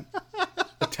wearing an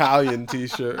Italian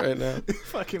T-shirt right now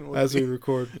Fucking as we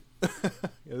record.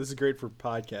 Yeah, this is great for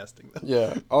podcasting, though.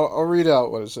 Yeah, I'll read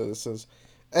out what it says. It says,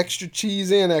 "Extra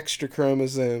cheese and extra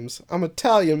chromosomes. I'm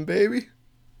Italian, baby."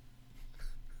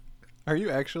 Are you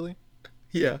actually?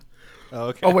 Yeah. Oh,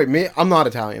 okay. Oh wait, me? I'm not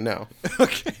Italian. No.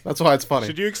 Okay. That's why it's funny.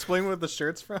 Should you explain what the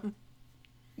shirt's from?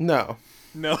 No.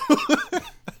 No.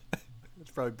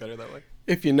 It's probably better that way.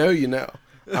 If you know, you know.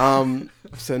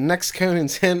 So next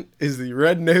Conan's hint is the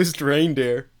red-nosed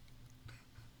reindeer.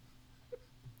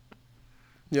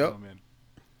 Yep. Oh man.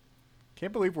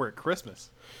 Can't believe we're at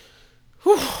Christmas.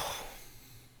 Whew.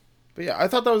 But yeah, I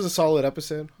thought that was a solid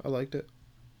episode. I liked it.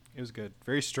 It was good.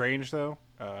 Very strange though.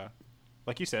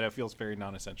 Like you said, it feels very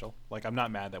non-essential. Like I'm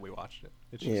not mad that we watched it.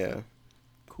 It's just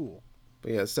cool.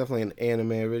 But yeah, it's definitely an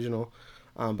anime original.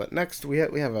 But next we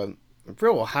have a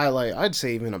real highlight. I'd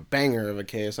say even a banger of a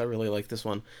case. I really like this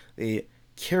one. The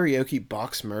karaoke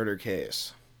box murder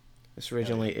case. This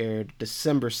originally aired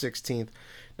December 16th,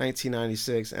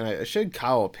 1996, and I showed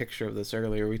Kyle a picture of this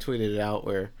earlier. We tweeted it out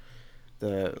where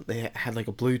they had like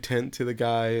a blue tint to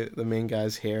the main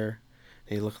guy's hair.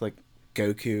 And he looked like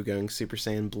Goku going Super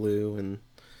Saiyan Blue and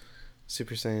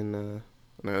Super Saiyan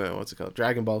no, what's it called?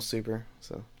 Dragon Ball Super.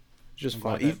 So just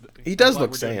fun. He does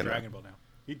look Saiyan. Dragon Ball now.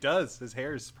 He does. His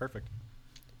hair is perfect.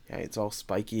 Yeah, it's all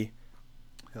spiky.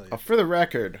 Hell yeah. For the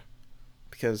record,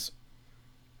 because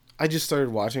I just started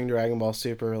watching Dragon Ball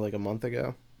Super like a month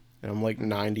ago, and I'm like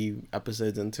 90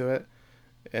 episodes into it,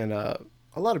 and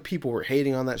a lot of people were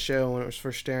hating on that show when it was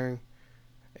first airing.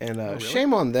 And Oh, really?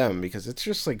 shame on them, because it's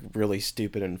just like really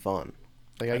stupid and fun.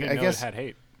 Like I didn't know guess it had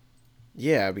hate.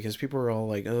 yeah, because people were all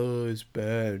like, "Oh, it's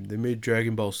bad. They made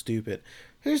Dragon Ball stupid."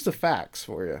 Here's the facts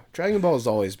for you. Dragon Ball has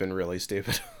always been really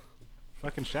stupid.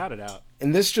 Fucking shout it out.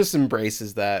 And this just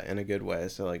embraces that in a good way.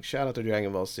 So like, shout out to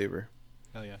Dragon Ball Super.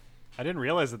 Hell yeah. I didn't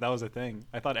realize that was a thing.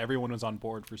 I thought everyone was on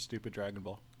board for stupid Dragon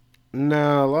Ball.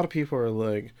 No, a lot of people are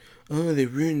like, "Oh, they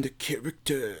ruined the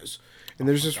characters." And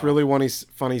there's this God. really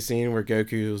funny scene where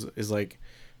Goku is like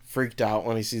freaked out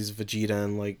when he sees Vegeta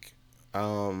and like,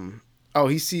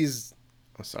 he sees,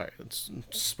 oh sorry, it's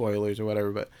spoilers or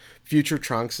whatever, but Future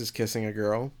Trunks is kissing a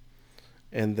girl,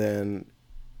 and then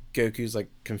Goku's like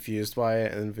confused by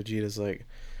it, and Vegeta's like,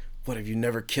 "What, have you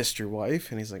never kissed your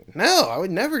wife?" And he's like, "No, I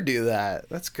would never do that.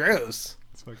 That's gross."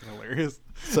 It's fucking hilarious.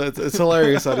 So it's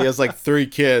hilarious that he has like 3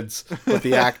 kids, but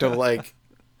the act of like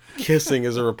kissing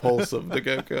is a repulsive to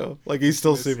Goku. Like he's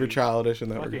still super childish in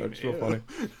that Fucking regard. It's real ew.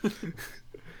 funny.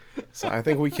 So I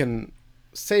think we can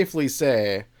safely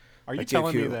say Are you that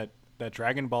telling me Goku- that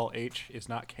Dragon Ball H is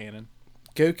not canon?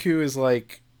 Goku is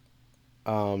like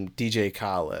DJ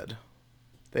Khaled.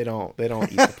 They don't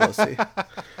eat the pussy.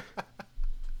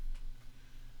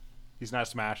 He's not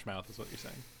Smash Mouth, is what you're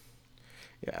saying.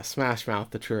 Yeah, Smash Mouth,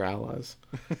 the true allies.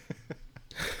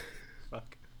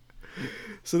 Fuck.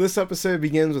 So this episode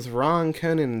begins with Ron,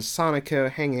 Conan, and Sonico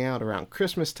hanging out around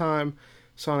Christmas time.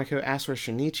 Sonico asks where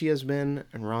Shinichi has been,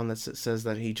 and Ron says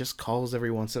that he just calls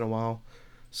every once in a while.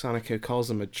 Sonico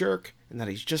calls him a jerk, and that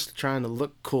he's just trying to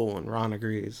look cool, and Ron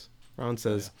agrees. Ron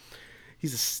says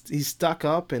he's stuck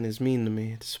up and is mean to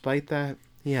me. Despite that,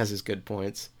 he has his good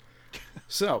points.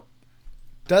 So,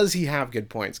 does he have good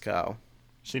points, Kyle?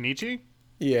 Shinichi?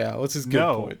 Yeah, what's his good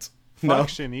No. points? Fuck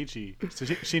Shinichi.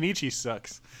 Shinichi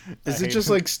sucks. Is I it hate just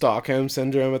him. like Stockholm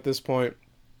syndrome at this point,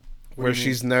 What where do you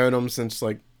she's known him since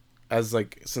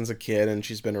since a kid, and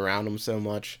she's been around him so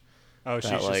much? Oh, she's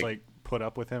that, just like- like put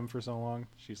up with him for so long.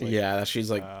 She's like, Yeah,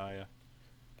 she's like yeah.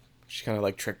 she kind of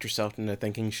like tricked herself into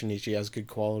thinking Shinichi has good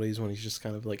qualities when he's just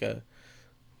kind of like a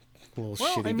little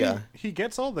Well, shitty I mean, guy. he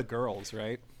gets all the girls,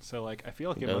 right? So like, I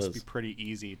feel like He it must does. be pretty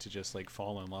easy to just like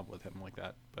fall in love with him like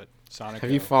that. But Sonic,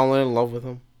 Have you fallen in love with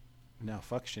him? no,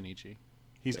 fuck Shinichi.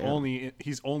 He's Damn.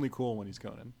 only cool when he's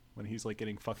Conan. When he's like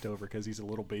getting fucked over because he's a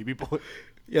little baby boy.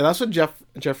 Yeah, that's what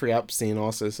Jeffrey Epstein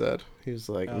also said. He was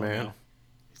like, Oh, man, wow.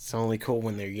 it's only cool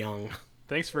when they're young.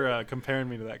 Thanks for comparing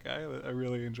me to that guy. I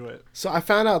really enjoy it. So I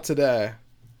found out today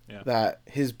Yeah. that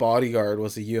his bodyguard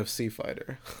was a UFC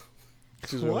fighter.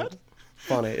 Which is really What?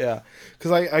 funny, yeah.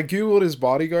 Because I googled his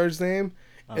bodyguard's name,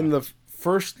 and the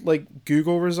first like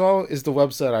Google result is the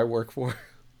website I work for,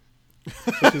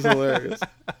 which is hilarious.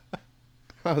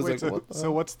 I was Wait, like, so, what? The so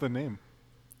hell? what's the name?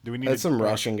 Do we need? It's to, some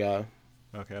Russian guy.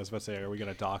 Okay, I was about to say, are we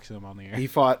gonna dox him on the air? He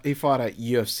fought at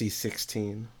UFC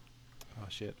 16. Oh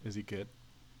shit, is he good?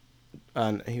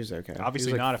 He was okay. Obviously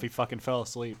He was not if he fucking fell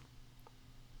asleep.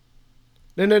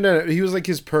 No. He was like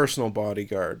his personal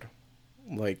bodyguard.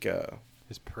 Like,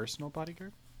 His personal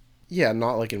bodyguard? yeah,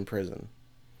 not like in prison.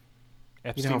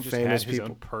 Epstein how just famous had his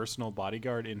people- own personal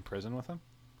bodyguard in prison with him?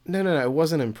 No. It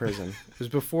wasn't in prison. It was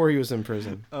before he was in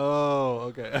prison. Oh,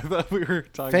 okay. I thought we were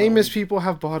talking Famous about people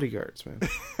have bodyguards, man.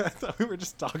 I thought we were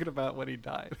just talking about when he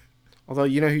died. Although,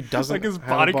 you know who doesn't Like his have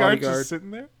bodyguard a bodyguard? just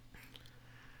sitting there?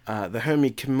 The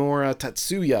homie Kimura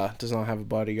Tatsuya does not have a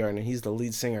bodyguard, and he's the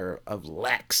lead singer of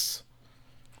Lex.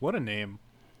 What a name.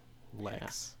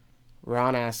 Lex.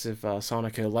 Ron asks if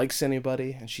Sonico likes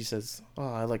anybody, and she says,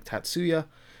 "Oh, I like Tatsuya,"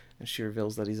 and she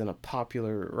reveals that he's in a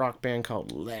popular rock band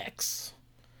called Lex.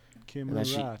 And that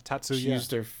Kimura.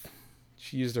 Tatsuya.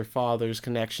 She used her father's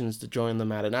connections to join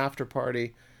them at an after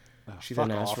party. Oh, She fuck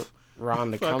then asked off.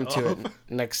 Ron to Fuck come to it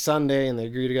next Sunday, and they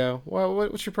agree to go. Well,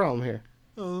 what's your problem here?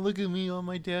 Oh, look at me. All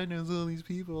my dad knows all these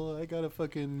people. I got a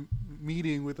fucking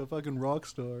meeting with a fucking rock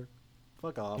star.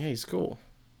 Fuck off. Yeah, he's cool.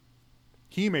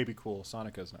 He may be cool.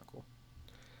 Sonica's not cool.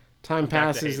 Time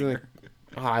back to passes, hating and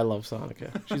oh, I love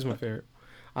Sonica. She's my favorite.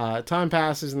 Time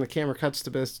passes, and the camera cuts to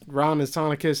this. Ron and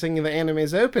Sonica singing the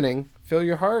anime's opening, "Fill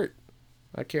Your Heart,"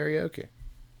 at karaoke.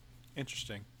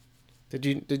 Interesting. Did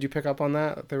you pick up on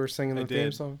that? They were singing I the theme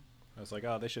did. song. I was like,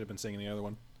 oh, they should have been singing the other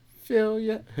one. Fill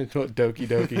ya, Doki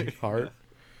Doki heart.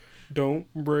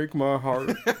 Don't break my heart,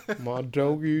 my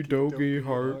Doki Doki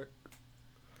heart.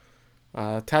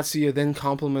 Tatsuya then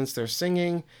compliments their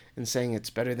singing and saying it's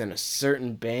better than a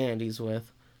certain band he's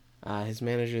with. His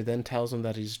manager then tells him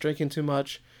that he's drinking too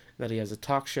much, that he has a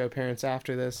talk show appearance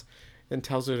after this, then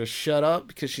tells her to shut up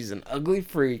because she's an ugly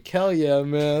freak. Hell yeah,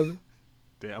 man.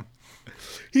 Damn.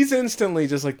 He's instantly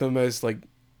just like the most like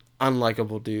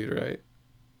unlikable dude, right?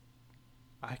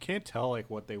 I can't tell like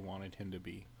what they wanted him to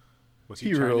be. Was he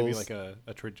He trying to be rules. like a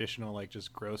traditional like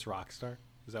just gross rock star?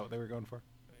 Is that what they were going for?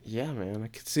 Yeah, man.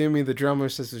 Katsumi, the drummer,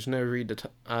 says there's no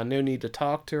need to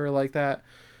talk to her like that.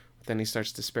 But then he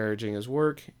starts disparaging his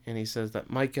work, and he says that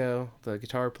Maiko, the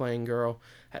guitar playing girl,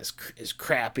 is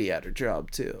crappy at her job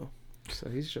too. So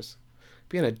he's just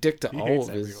being a dick to He all hates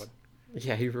of his. everyone.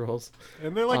 Yeah, he rules.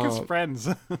 And they're like his Um, friends.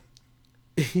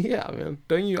 Yeah, man.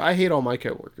 Don't you? I hate all my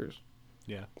coworkers.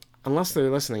 Yeah. Unless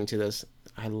they're listening to this,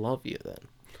 I love you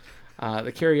then.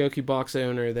 The karaoke box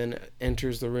owner then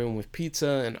enters the room with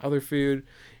pizza and other food,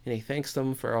 and he thanks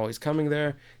them for always coming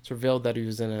there. It's revealed that he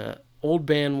was in an old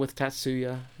band with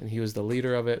Tatsuya, and he was the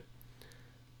leader of it.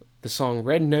 The song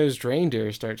Red Nosed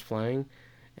Reindeer starts playing,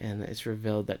 and it's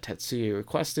revealed that Tatsuya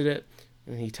requested it,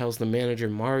 and he tells the manager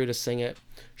Mari to sing it,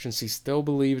 since he still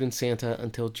believed in Santa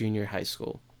until junior high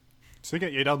school. Sing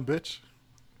it, you dumb bitch.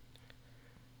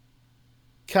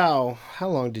 Cal, how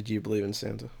long did you believe in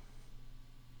Santa?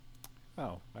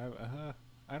 Oh,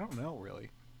 I don't know really.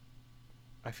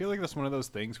 I feel like that's one of those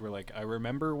things where like I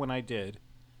remember when I did,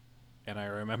 and I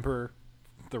remember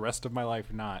the rest of my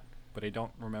life not, but I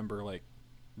don't remember like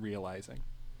realizing.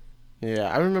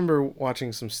 Yeah, I remember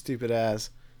watching some stupid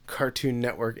ass Cartoon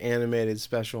Network animated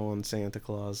special on Santa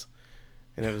Claus,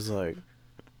 and it was like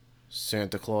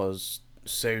Santa Claus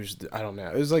saves. I don't know.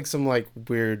 It was like some like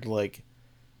weird like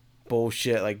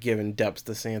bullshit, like giving depth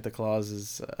to Santa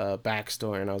Claus's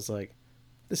backstory, and I was like,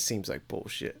 this seems like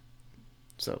bullshit.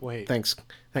 So Wait, thanks, I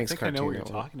think I Cartoon know what you're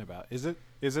Network. talking about. Is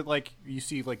it like you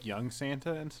see like young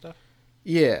Santa and stuff?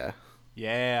 Yeah,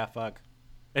 Yeah, fuck.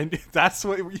 And that's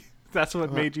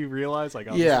what made you realize like,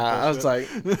 oh, this is yeah. I was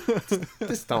bullshit? like,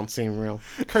 this don't seem real.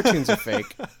 Cartoons are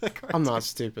fake. I'm not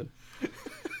stupid.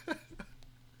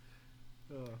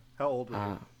 How old were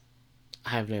you? I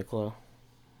have no clue.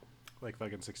 Like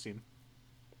fucking 16.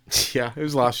 Yeah, it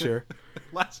was last year.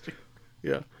 Last year.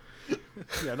 Yeah.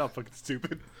 Yeah, not fucking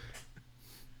stupid.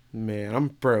 Man, I'm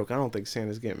broke. I don't think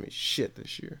Santa's getting me shit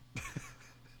this year.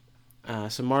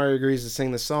 So Mario agrees to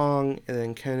sing the song, and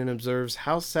then Conan observes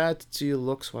how sad Tetsuya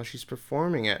looks while she's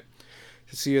performing it.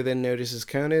 Tetsuya then notices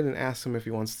Conan and asks him if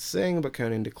he wants to sing, but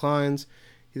Conan declines.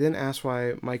 He then asks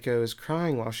why Maiko is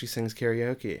crying while she sings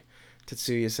karaoke.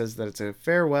 Tetsuya says that it's a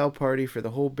farewell party for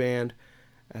the whole band,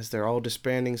 as they're all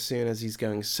disbanding soon as he's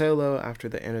going solo after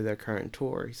the end of their current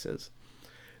tour. He says,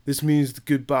 "This means the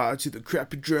goodbye to the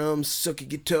crappy drums, sucky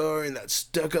guitar, and that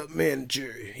stuck-up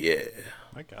manager. Yeah."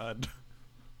 My God.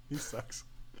 He sucks.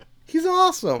 He's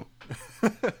awesome.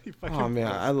 He fucking Oh, man,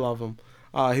 sucks. I love him.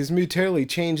 His mood totally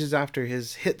changes after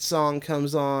his hit song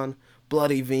comes on,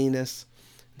 Bloody Venus.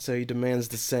 And so he demands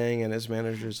to sing, and his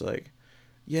manager's like,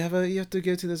 you have to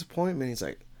go to this appointment. He's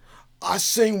like, I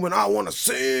sing when I want to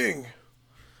sing.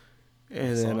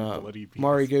 And Song then Bloody Venus.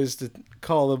 Mari goes to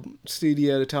call the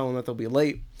studio to tell him that they'll be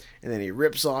late. And then he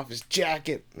rips off his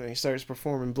jacket, and he starts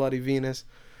performing Bloody Venus.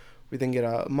 We then get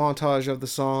a montage of the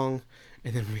song,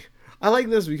 and then I like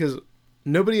this because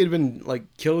nobody had been like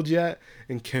killed yet,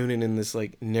 and Conan in this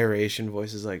like narration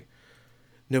voice is like,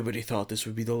 nobody thought this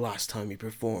would be the last time he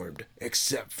performed,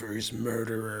 except for his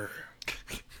murderer.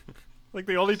 Like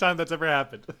the only time that's ever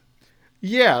happened.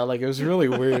 Yeah, like it was really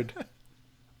weird.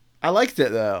 I liked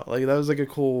it though. Like that was like a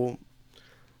cool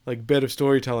like bit of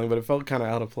storytelling, but it felt kind of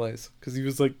out of place because he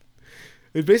was like,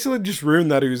 it basically just ruined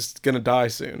that he was gonna die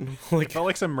soon. Like, It felt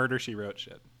like some Murder She Wrote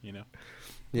shit, you know?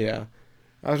 yeah.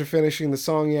 After finishing the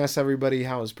song, he asks everybody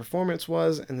how his performance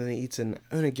was, and then he eats an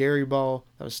onigiri ball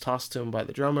that was tossed to him by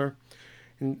the drummer,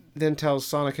 and then tells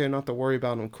Sonico not to worry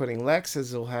about him quitting Lex,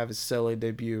 as he'll have his solo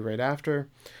debut right after,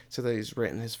 so that he's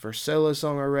written his first solo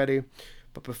song already.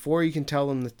 But before he can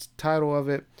tell him the title of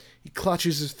it, he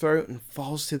clutches his throat and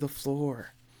falls to the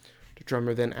floor. The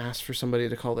drummer then asks for somebody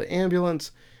to call the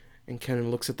ambulance, and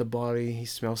Conan looks at the body, he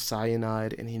smells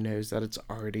cyanide, and he knows that it's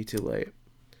already too late.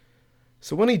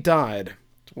 So when he died,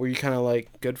 were you kind of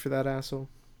like, good for that asshole?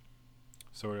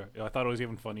 Sort of. I thought it was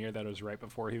even funnier that it was right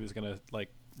before he was gonna like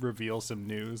reveal some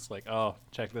news. Like, oh,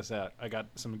 check this out. I got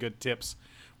some good tips.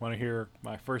 Want to hear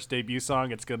my first debut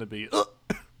song? It's gonna be. And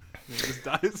he just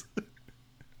dies.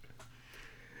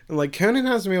 And like Conan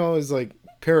has me always like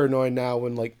paranoid now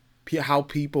when like how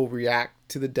people react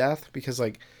to the death, because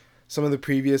like some of the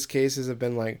previous cases have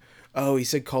been like, oh, he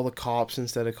said call the cops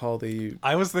instead of call the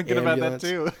I was thinking ambulance.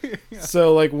 about that too. Yeah.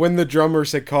 So like when the drummer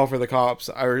said call for the cops,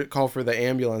 I call for the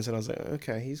ambulance, and I was like,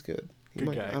 okay, he's good.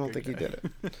 Good guy, I don't good think guy. he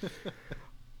did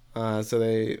it. So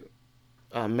they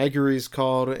Meguri's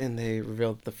called, and they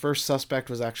revealed that the first suspect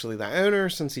was actually the owner,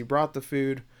 since he brought the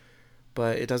food,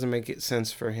 but it doesn't make it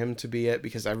sense for him to be it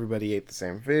because everybody ate the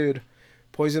same food.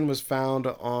 Poison was found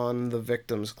on the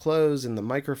victim's clothes in the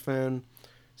microphone,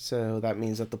 so that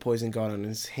means that the poison got on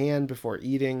his hand before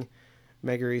eating.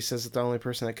 Megary says that the only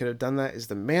person that could have done that is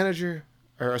the manager,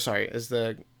 is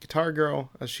the guitar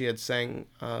girl, as she had sang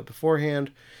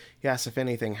beforehand. He asks if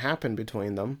anything happened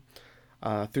between them.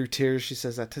 Through tears, she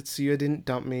says that Tetsuya didn't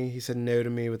dump me. He said no to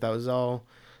me, but that was all.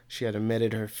 She had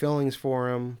admitted her feelings for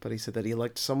him, but he said that he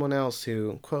liked someone else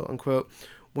who, quote unquote,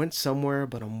 went somewhere,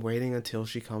 but I'm waiting until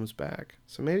she comes back.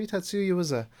 So maybe Tetsuya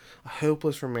was a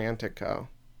hopeless romantic, Kyle.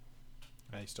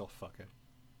 I still fuck it.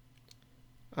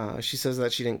 She says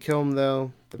that she didn't kill him,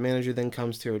 though. The manager then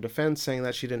comes to her defense, saying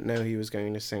that she didn't know he was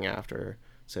going to sing after her,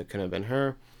 so it couldn't have been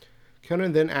her.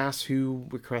 Conan then asks who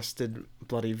requested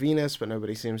Bloody Venus, but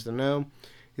nobody seems to know.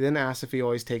 He then asks if he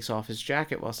always takes off his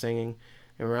jacket while singing,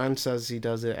 and Ron says he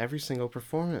does it every single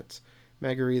performance.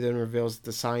 Megary then reveals that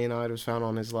the cyanide was found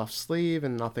on his left sleeve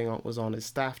and nothing was on his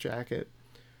staff jacket.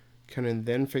 Conan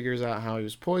then figures out how he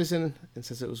was poisoned and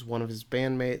says it was one of his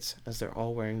bandmates, as they're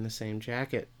all wearing the same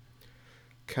jacket.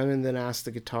 Conan then asks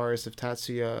the guitarist if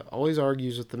Tatsuya always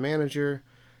argues with the manager,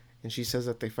 and she says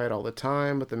that they fight all the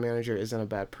time, but the manager isn't a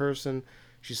bad person.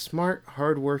 She's smart,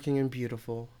 hardworking, and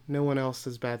beautiful. No one else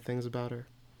says bad things about her.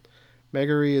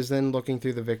 Megary is then looking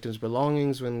through the victim's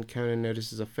belongings when Conan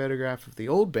notices a photograph of the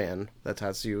old band that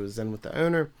Tatsuya was in with the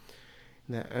owner.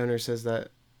 And that owner says that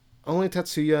only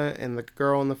Tatsuya and the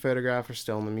girl in the photograph are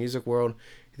still in the music world.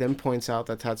 He then points out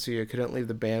that Tatsuya couldn't leave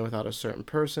the band without a certain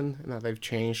person, and that they've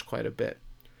changed quite a bit.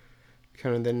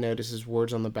 Conan then notices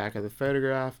words on the back of the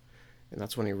photograph, and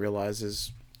that's when he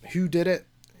realizes who did it,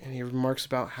 and he remarks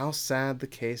about how sad the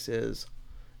case is,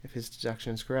 if his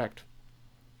deduction is correct.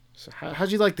 So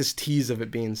how'd you like this tease of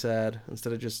it being sad,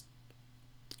 instead of just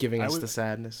giving us the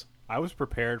sadness? I was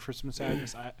prepared for some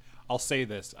sadness. I'll say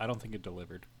this. I don't think it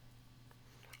delivered.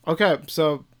 Okay,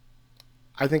 so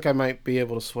I think I might be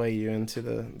able to sway you into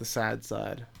the sad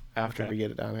side after we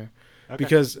get it down here. Okay.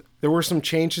 Because there were some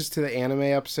changes to the anime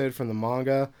episode from the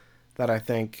manga that I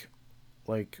think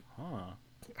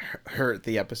hurt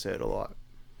the episode a lot.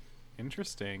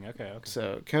 Interesting. Okay.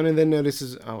 So Conan then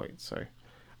notices... Oh, wait, sorry.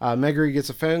 Megary gets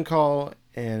a phone call,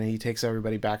 and he takes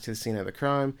everybody back to the scene of the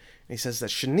crime. And he says that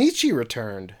Shinichi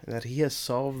returned, and that he has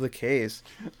solved the case.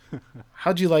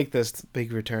 How'd you like this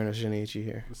big return of Shinichi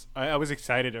here? I was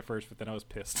excited at first, but then I was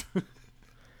pissed.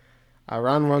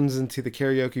 Ron runs into the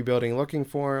karaoke building looking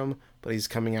for him, but he's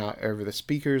coming out over the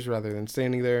speakers rather than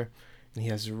standing there. And he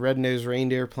has Red-Nosed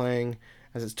Reindeer playing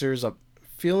as it stirs up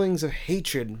feelings of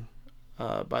hatred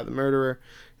by the murderer.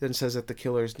 He then says that the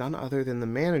killer is none other than the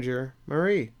manager,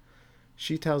 Marie.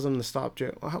 She tells him to stop.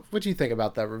 What do you think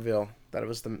about that reveal? That it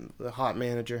was the hot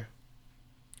manager?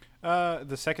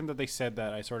 The second that they said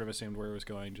that, I sort of assumed where it was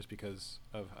going, just because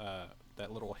of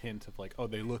that little hint of like, oh,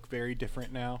 they look very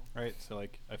different now, right? So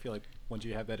like, I feel like once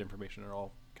you have that information, it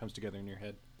all comes together in your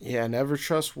head. Yeah, never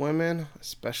trust women,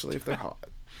 especially if they're hot.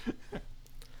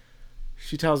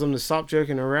 She tells him to stop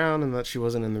joking around and that she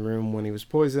wasn't in the room when he was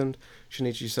poisoned.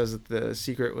 Shinichi says that the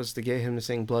secret was to get him to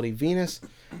sing Bloody Venus,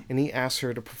 and he asks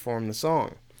her to perform the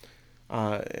song.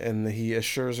 And he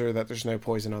assures her that there's no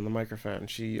poison on the microphone.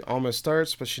 She almost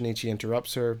starts, but Shinichi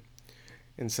interrupts her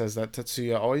and says that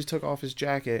Tetsuya always took off his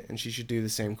jacket and she should do the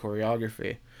same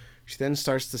choreography. She then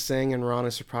starts to sing, and Ron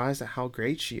is surprised at how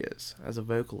great she is as a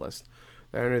vocalist.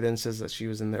 The owner then says that she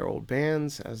was in their old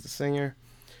bands as the singer.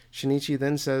 Shinichi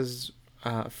then says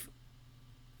for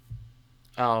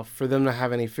them to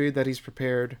have any food that he's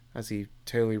prepared, as he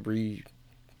totally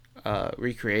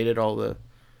recreated all the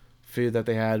food that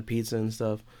they had, pizza and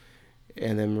stuff.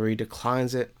 And then Marie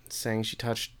declines it, saying she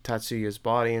touched Tatsuya's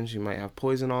body and she might have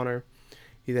poison on her.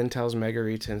 He then tells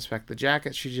Megary to inspect the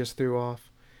jacket she just threw off,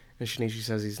 and Shinichi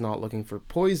says he's not looking for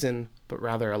poison, but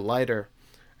rather a lighter,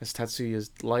 as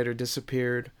Tatsuya's lighter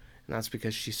disappeared, and that's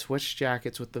because she switched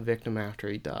jackets with the victim after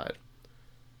he died.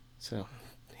 So,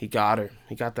 he got her.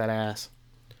 He got that ass.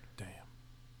 Damn.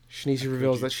 Shinichi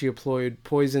reveals that she applied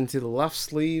poison to the left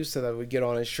sleeve so that it would get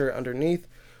on his shirt underneath.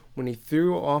 When he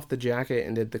threw off the jacket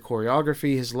and did the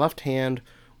choreography, his left hand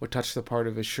would touch the part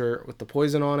of his shirt with the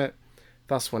poison on it.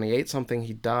 Thus, when he ate something,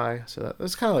 he'd die. So that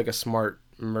was kind of like a smart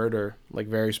murder, like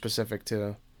very specific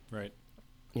to... Right.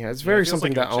 Yeah, it's very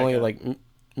something like that only like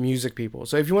music people.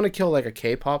 So if you want to kill like a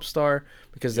K-pop star,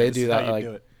 because they do that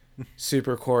like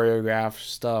super choreographed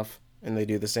stuff, and they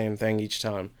do the same thing each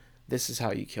time, this is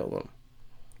how you kill them.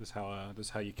 This is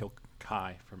how you kill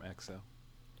Kai from EXO.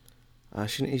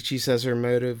 Shinichi says her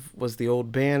motive was the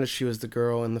old band, as she was the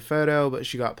girl in the photo, but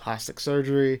she got plastic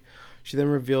surgery. She then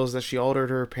reveals that she altered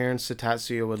her appearance so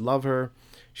Tatsuya would love her.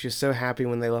 She was so happy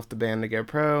when they left the band to go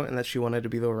pro, and that she wanted to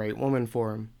be the right woman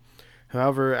for him.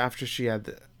 However, after she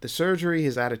had the surgery,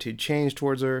 his attitude changed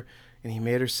towards her, and he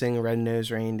made her sing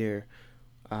Red-Nosed Reindeer.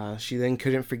 She then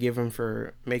couldn't forgive him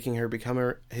for making her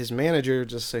become his manager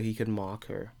just so he could mock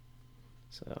her.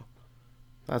 So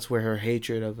that's where her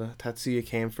hatred of Tatsuya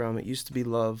came from. It used to be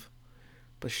love,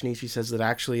 but Shinichi says that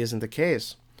actually isn't the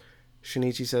case.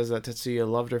 Shinichi says that Tetsuya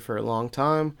loved her for a long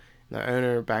time, and the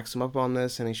owner backs him up on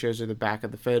this, and he shows her the back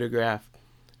of the photograph.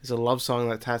 It's a love song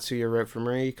that Tatsuya wrote for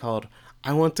Marie called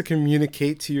I Want to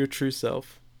Communicate to Your True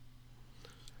Self.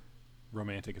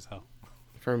 Romantic as hell.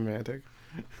 Romantic.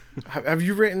 Have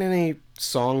you written any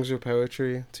songs or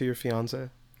poetry to your fiance?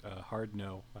 Hard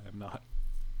no, I have not.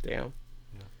 Damn.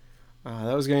 Yeah.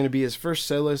 That was going to be his first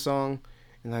solo song,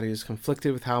 and that he was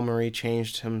conflicted with how Marie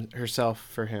changed herself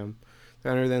for him. The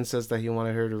owner then says that he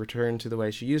wanted her to return to the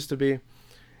way she used to be,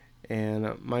 and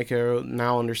Maiko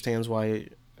now understands why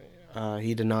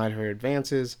he denied her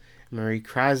advances. Marie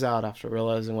cries out after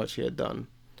realizing what she had done.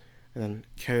 And then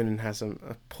Conan has some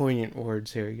poignant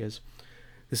words here. He goes,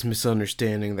 "This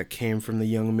misunderstanding that came from the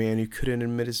young man who couldn't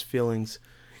admit his feelings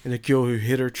and the girl who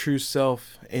hid her true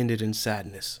self ended in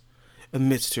sadness.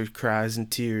 Amidst her cries and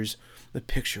tears, the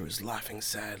picture was laughing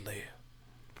sadly."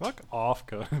 Fuck off,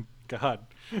 Conan. God.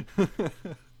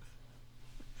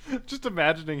 Just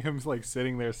imagining him like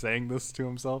sitting there saying this to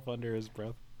himself under his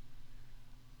breath.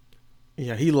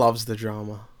 Yeah, he loves the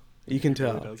drama. You can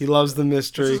tell. Really He loves the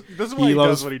mystery. This is why he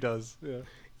does what he does. Yeah.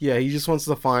 Yeah, he just wants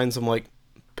to find some like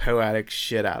poetic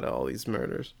shit out of all these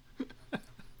murders.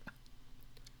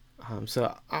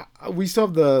 So we still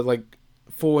have the like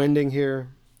full ending here,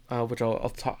 which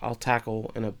I'll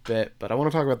tackle in a bit. But I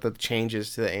want to talk about the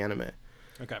changes to the anime.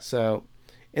 Okay. So,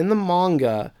 in the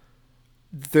manga,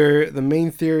 the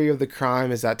main theory of the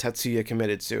crime is that Tetsuya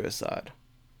committed suicide.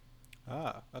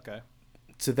 Ah, okay.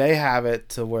 So they have it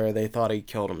to where they thought he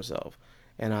killed himself,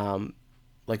 and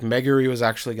like Meguri was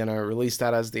actually gonna release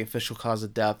that as the official cause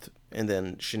of death, and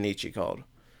then Shinichi called.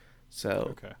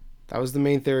 So Okay. that was the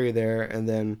main theory there, and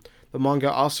then the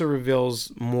manga also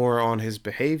reveals more on his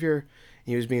behavior.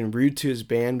 He was being rude to his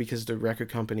band because the record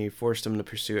company forced him to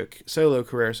pursue a solo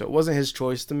career, so it wasn't his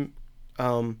choice to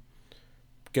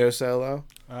go solo.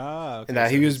 Ah, okay. And that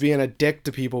so he was being a dick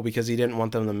to people because he didn't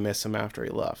want them to miss him after he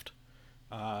left.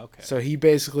 Ah, okay. So he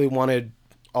basically wanted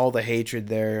all the hatred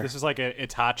there. This is like a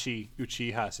Itachi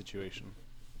Uchiha situation.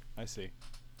 I see.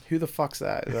 Who the fuck's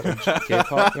that? Is that a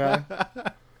K-pop guy?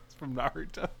 It's from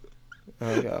Naruto.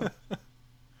 Okay.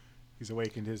 He's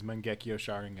awakened his Mangekyo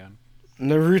Sharingan.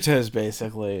 Naruto is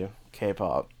basically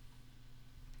K-pop.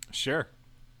 Sure.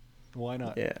 Why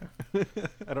not? Yeah.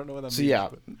 I don't know what that So means. yeah.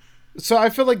 But... So I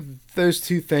feel like those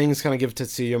two things kind of give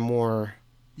Tetsuya more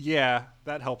Yeah,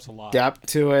 that helps a lot. depth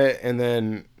to it, and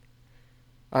then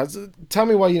tell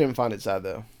me why you didn't find it sad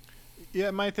though.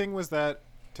 Yeah, my thing was that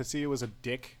Tetsuya was a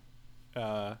dick.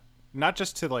 Not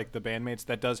just to like the bandmates,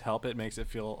 that does help. It makes it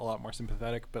feel a lot more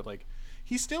sympathetic, but like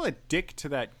he's still a dick to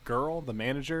that girl, the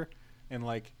manager, and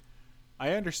like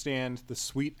I understand the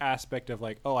sweet aspect of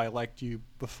like, oh, I liked you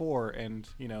before, and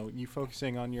you know, you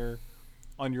focusing on your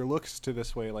looks to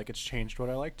this way, like it's changed what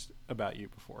I liked about you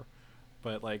before.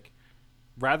 But like,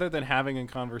 rather than having a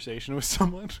conversation with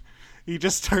someone, he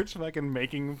just starts fucking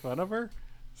making fun of her.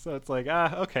 So it's like,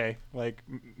 okay, like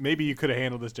maybe you could have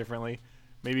handled this differently.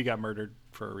 Maybe you got murdered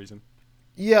for a reason.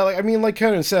 Yeah, like, I mean, like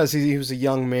Conan says, he was a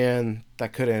young man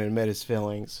that couldn't admit his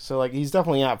feelings. So like he's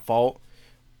definitely at fault,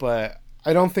 but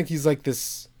I don't think he's like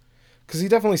this, because he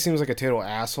definitely seems like a total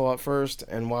asshole at first.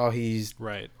 And while he's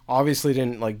Right. obviously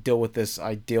didn't like deal with this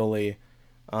ideally,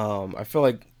 I feel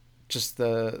like just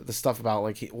the stuff about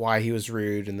like why he was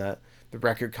rude and that the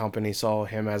record company saw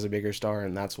him as a bigger star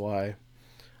and that's why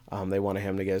they wanted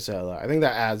him to go solo. I think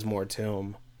that adds more to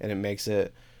him and it makes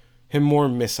him more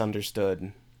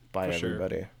misunderstood by For sure.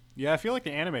 everybody. Yeah, I feel like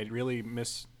the anime really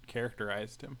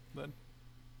mischaracterized him. Then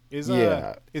is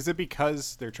it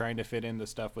because they're trying to fit in the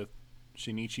stuff with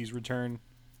Shinichi's return?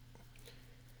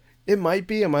 It might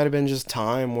be. It might have been just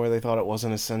time where they thought it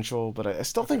wasn't essential, but I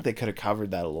still think they could have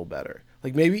covered that a little better.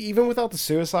 Like maybe even without the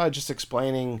suicide, just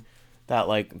explaining that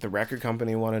like the record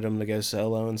company wanted him to go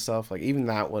solo and stuff. Like even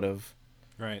that would have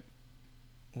Right.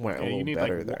 went a Yeah, you little need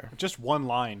better like there. just one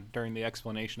line during the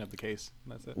explanation of the case.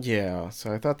 That's it. Yeah,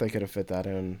 so I thought they could have fit that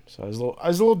in. So I was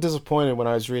a little disappointed when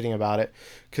I was reading about it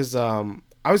because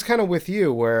I was kind of with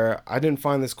you where I didn't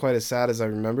find this quite as sad as I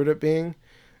remembered it being.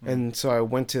 And so I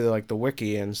went to like the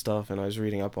wiki and stuff and I was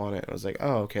reading up on it and I was like,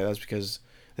 oh, okay, that's because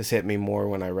this hit me more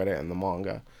when I read it in the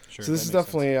manga. Sure, So this that is makes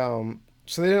definitely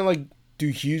so they didn't like do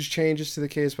huge changes to the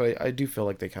case, but I do feel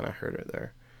like they kind of hurt it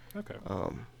there. Okay.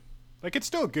 Like it's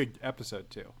still a good episode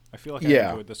too. I feel like I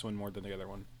Yeah. enjoyed this one more than the other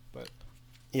one, but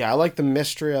Yeah, I like the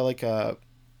mystery. I like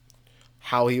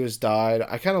how he was died.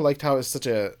 I kind of liked how it was such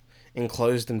a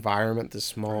enclosed environment, this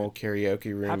small Right. karaoke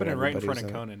room, and Happening right in everybody front was of in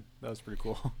it. Conan. That was pretty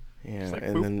cool. Yeah, Just like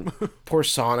and boop. then poor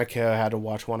Sonica had to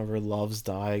watch one of her loves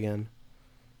die again.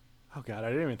 Oh god, I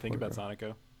didn't even think Poor about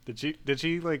girl. Sonico. Did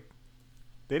she like?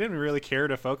 They didn't really care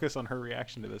to focus on her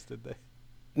reaction to this, did they?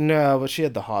 No, but she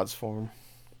had the hots for him.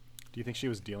 Do you think she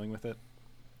was dealing with it?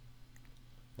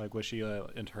 Like, was she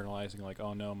internalizing, like,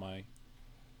 oh no, my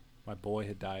boy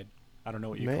had died? I don't know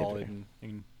what you call it Maybe.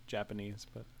 in Japanese,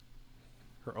 but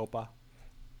her oppa.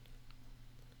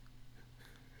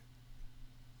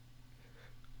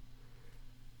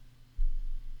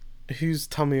 Whose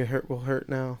tummy hurt will hurt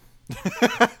now? It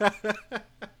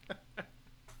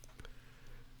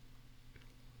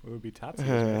would be Tatsuya's,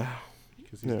 right? Uh,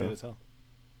 Because he's no. dead as hell.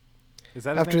 Is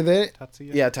that his After name? that,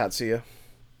 Tatsuya? yeah, Tatsuya.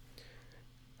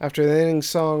 After the ending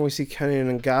song, we see Conan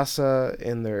and Gasa,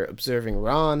 and they're observing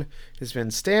Ran, who's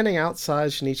been standing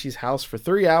outside Shinichi's house for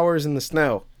 3 hours in the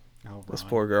snow. Oh, This Ron.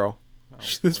 poor girl. Oh,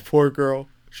 This boy. poor girl.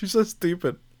 She's so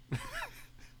stupid.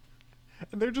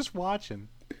 And they're just watching.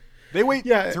 They wait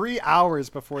Yeah. 3 hours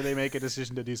before they make a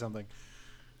decision to do something.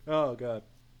 Oh, God.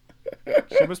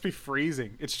 She must be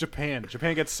freezing. It's Japan.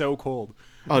 Japan gets so cold.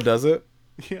 Oh, does it?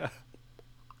 Yeah.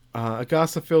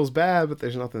 Agasa feels bad, but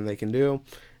there's nothing they can do.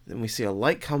 Then we see a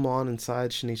light come on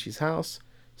inside Shinichi's house.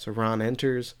 So Ran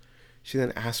enters. She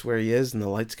then asks where he is, and the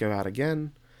lights go out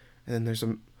again. And then there's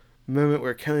a moment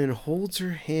where Conan holds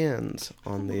her hands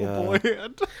on the. Little boy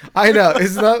hand. I know,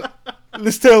 it's not.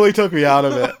 This totally took me out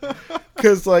of it.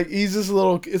 Because, like, he's this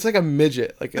little. It's like a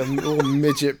midget. Like a little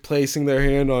midget placing their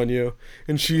hand on you.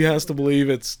 And she has to believe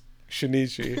it's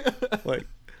Shinichi. Like,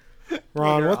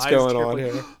 Ron, Her what's eyes going on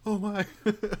carefully- here? Oh, my.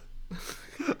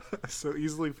 So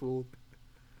easily fooled.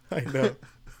 I know.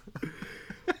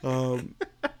 And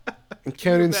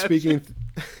Conan Imagine. speaking.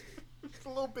 It's a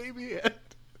little baby hand.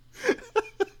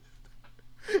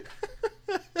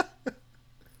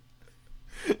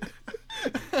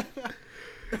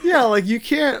 Yeah, like, you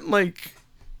can't, like.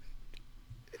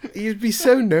 You'd be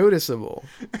so noticeable.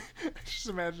 Just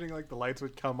imagining like the lights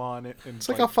would come on and It's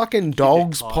like a fucking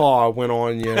dog's caught. paw went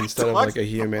on you instead of, like, Dog's a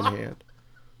human paw. hand.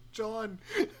 John.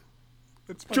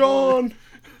 It's my John!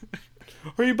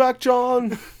 Are you back, John?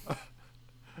 boy.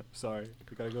 Sorry,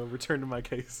 I gotta go return to my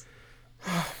case.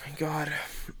 Oh my god.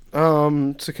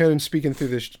 So Conan's speaking through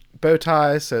this bow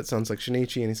tie, so it sounds like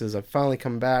Shinichi, and he says, I've finally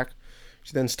come back.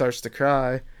 She then starts to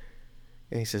cry,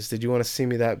 and he says, did you want to see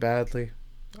me that badly?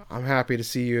 I'm happy to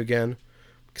see you again,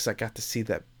 because I got to see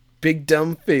that big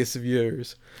dumb face of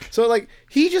yours. So, like,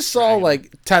 he just saw,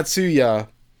 like, Tatsuya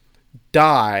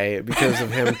die because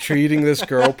of him treating this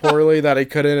girl poorly that he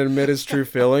couldn't admit his true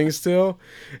feelings to,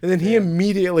 and then he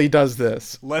immediately does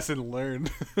this. Lesson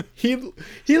learned. He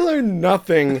learned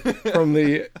nothing from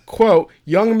the quote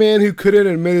young man who couldn't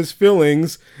admit his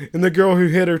feelings and the girl who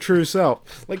hid her true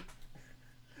self. Like,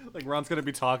 Like Ron's gonna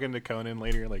be talking to Conan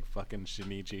later, like fucking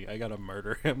Shinichi. I gotta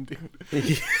murder him, dude.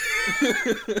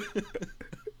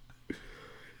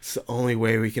 it's the only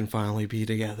way we can finally be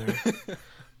together.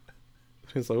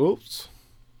 He's like, oops,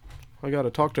 I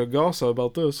gotta talk to Agasa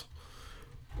about this.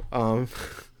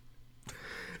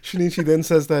 Shinichi then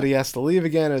says that he has to leave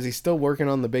again as he's still working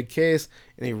on the big case,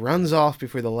 and he runs off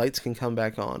before the lights can come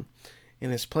back on.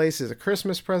 In his place is a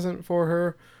Christmas present for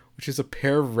her, which is a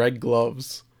pair of red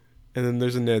gloves. And then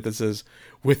there's a note that says,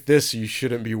 with this, you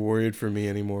shouldn't be worried for me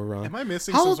anymore, Ron. Am I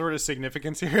missing How- some sort of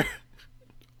significance here?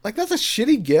 Like, that's a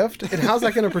shitty gift, and how's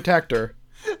that going to protect her?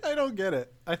 I don't get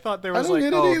it. I thought there I was don't like,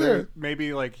 get it oh, either. there,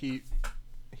 maybe like he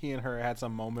and her had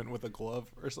some moment with a glove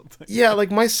or something. Yeah, like,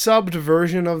 my subbed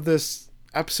version of this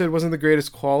episode wasn't the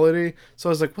greatest quality, so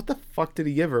I was like, what the fuck did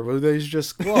he give her? Were those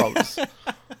just gloves?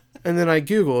 And then I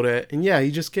googled it, and yeah,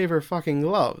 he just gave her fucking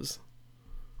gloves.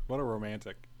 What a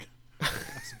romantic.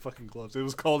 Some fucking gloves. It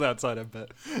was cold outside, I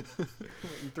bet.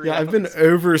 Yeah, I've been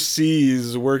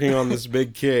overseas working on this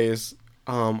big case.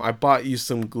 I bought you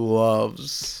some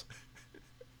gloves.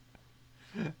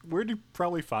 Where'd you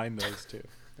probably find those two?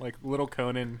 Like little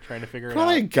Conan trying to figure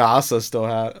Probably it out. Agasa still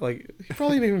had, like, he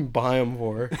probably didn't even buy them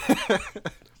for her.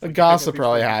 Agasa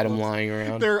probably had them lying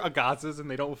around. They're Agasas and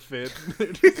they don't fit.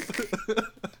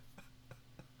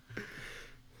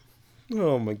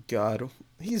 Oh my god.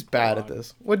 He's bad at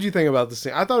this. What did you think about this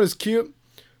scene? I thought it was cute,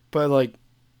 but, like,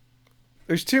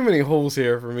 there's too many holes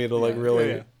here for me to, like, really...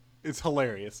 Yeah. It's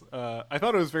hilarious. I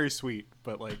thought it was very sweet,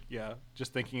 but like, yeah,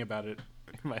 just thinking about it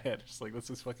in my head, just like,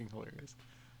 this is fucking hilarious.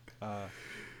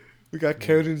 We got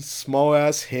Conan's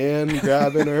small-ass hand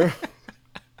grabbing her.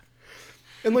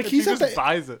 And, like, And he's she at just the...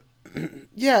 buys it.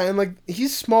 Yeah, and like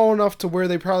he's small enough to where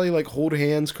they probably like hold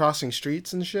hands crossing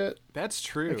streets and shit. That's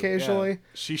true. Occasionally. Yeah.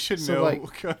 She should So, know. like-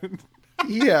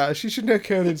 Yeah, she should know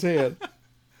Conan's hand.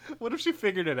 What if she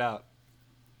figured it out?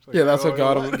 She's like, Yeah, that's "Oh, what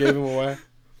got him, gave him away.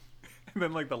 And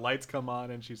then like the lights come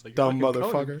on, and she's like, Dumb "Fucking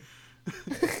motherfucker.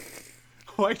 Conan.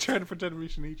 Why are you trying to pretend to be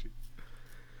Shinichi?"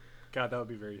 God, that would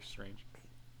be very strange.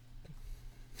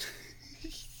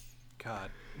 God.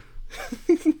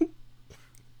 This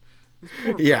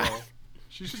poor Yeah. girl.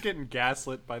 She's just getting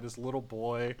gaslit by this little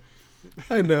boy.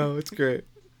 I know, it's great.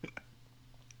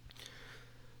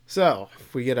 So,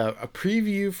 if we get a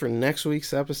preview for next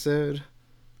week's episode,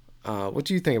 what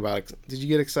do you think about it? Did you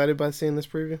get excited by seeing this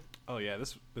preview? Oh yeah,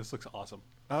 this looks awesome.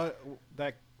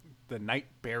 That the Night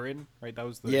Baron, right? That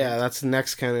was the Yeah, that's the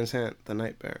next Conan's hint, the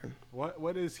Night Baron.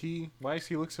 What is he? Why does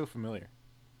he look so familiar?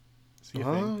 Is he a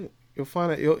thing? You'll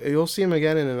find it. You'll see him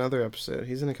again in another episode.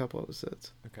 He's in a couple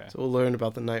episodes. Okay. So we'll learn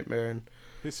about the Night Baron.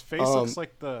 His face looks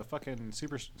like the fucking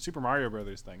Super Mario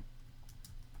Brothers thing.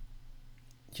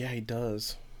 Yeah, he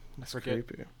does. That's forget-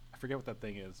 creepy. I forget what that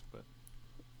thing is, but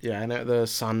Yeah, I know the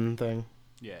sun thing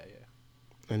yeah.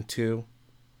 and 2,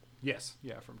 Yes,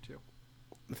 yeah, from 2.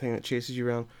 the thing that chases you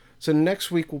around. So next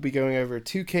week we'll be going over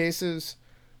 2 cases.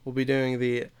 We'll be doing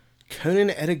the Conan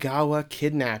Edogawa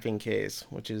kidnapping case,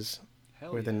 which is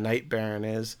Hell where yeah. the Night Baron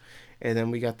is, and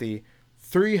then we got the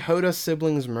 3 Hoda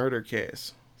siblings murder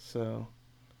case. So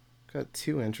got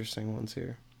 2 interesting ones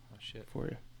here Oh shit. for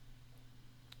you.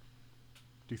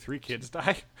 Do 3 kids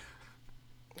die?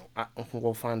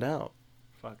 We'll find out.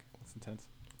 Fuck, that's intense.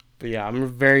 But yeah, I'm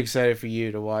very excited for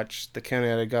you to watch the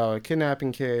Conan Edogawa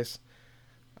kidnapping case.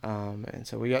 And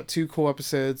so we got 2 cool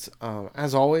episodes.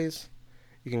 As always,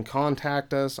 you can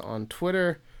contact us on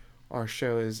Twitter. Our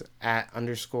show is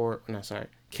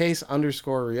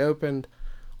case_reopened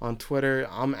on Twitter.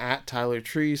 I'm at Tyler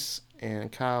Treese.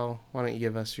 And Kyle, why don't you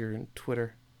give us your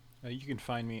Twitter? You can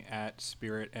find me at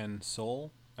Spirit and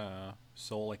Soul.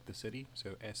 Soul like the city,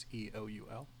 so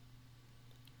SEOUL.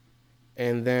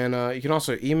 And then you can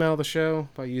also email the show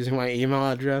by using my email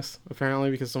address,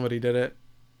 apparently, because somebody did it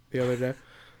the other day.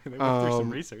 They went through some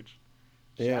research.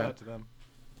 Shout out to them.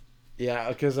 Yeah,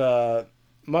 because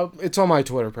it's on my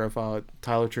Twitter profile at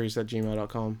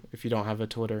tylertreese@gmail.com if you don't have a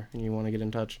Twitter and you want to get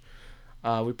in touch.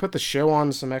 We put the show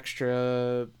on some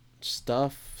extra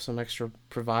stuff, some extra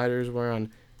providers. We're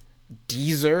on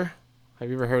Deezer. Have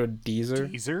you ever heard of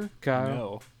Deezer? Deezer? Kyle?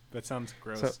 No. That sounds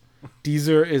gross. So,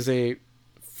 Deezer is a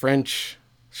French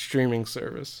streaming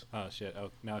service. Oh, shit. Oh,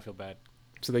 now I feel bad.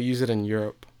 So they use it in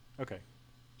Europe. Okay.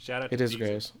 Shout out It to is Deezer.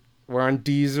 great. We're on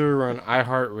Deezer. We're on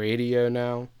iHeartRadio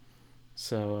now.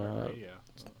 So,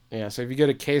 yeah, so if you go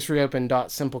to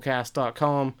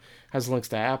casereopen.simplecast.com, has links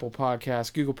to Apple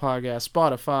Podcasts, Google Podcasts,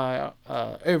 Spotify,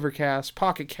 Overcast,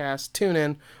 Pocket Cast,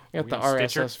 TuneIn. We got We the on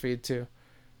Stitcher? RSS feed too.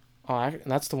 Oh,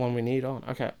 that's the one we need on.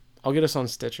 Okay, I'll get us on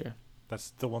Stitcher.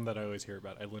 That's the one that I always hear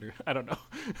about. I don't know.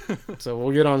 So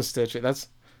we'll get on Stitcher. That's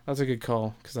a good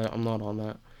call because I'm not on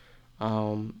that.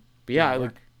 But yeah, Good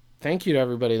like, thank you to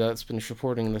everybody that's been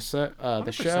supporting the show.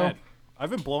 100%. I've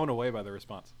been blown away by the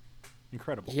response.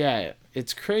 Incredible. Yeah,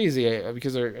 it's crazy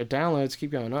because our downloads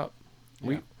keep going up.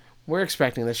 Yeah. We're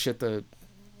expecting this shit to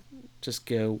just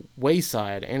go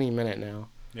wayside any minute now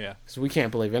Yeah. because we can't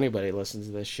believe anybody listens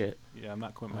to this shit. Yeah, I'm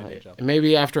not quitting my day job. And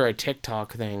maybe after our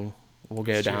TikTok thing, we'll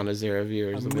go Shit. down to 0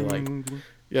 viewers. They'll be like,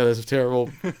 "Yeah, this is terrible."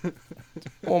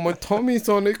 Oh, my tummy's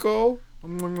on Nico.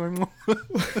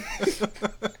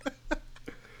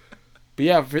 But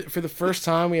yeah, for the first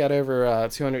time, we had over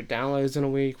 200 downloads in a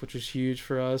week, which was huge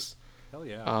for us. Hell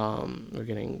yeah. We're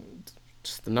getting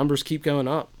just the numbers keep going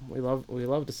up. We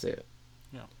love to see it.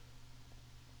 Yeah.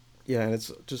 Yeah, and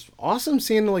it's just awesome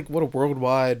seeing like what a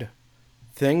worldwide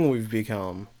thing we've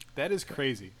become. That is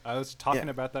crazy. I was talking Yeah.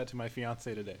 about that to my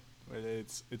fiance today.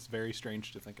 It's very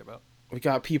strange to think about. We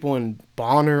got people in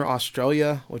Bonner,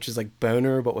 Australia, which is like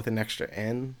boner but with an extra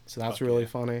N, so that's Fuck really yeah.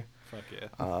 funny. Fuck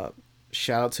yeah.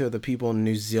 Shout out to the people in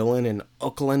New Zealand and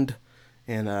Auckland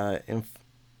and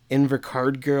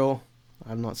Invercargill.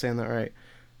 I'm not saying that right.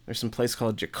 There's some place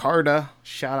called Jakarta.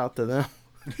 Shout out to them.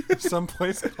 Some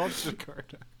place called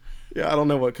Jakarta. Yeah, I don't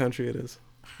know what country it is.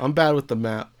 I'm bad with the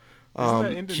map. Isn't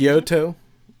that Indonesia? Kyoto.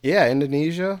 Yeah,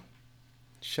 Indonesia.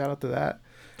 Shout out to that.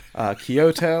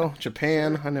 Kyoto,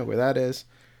 Japan. I know where that is.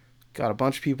 Got a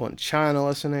bunch of people in China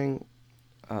listening.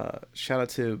 Shout out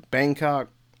to Bangkok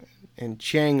and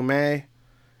Chiang Mai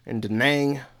and Da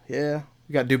Nang. Yeah.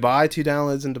 We got Dubai, 2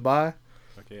 downloads in Dubai.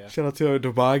 Okay, yeah. Shout out to our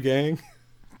Dubai gang.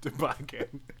 Dubai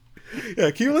again.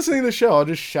 Yeah, keep listening to the show. I'll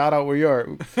just shout out where you are.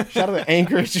 Shout out to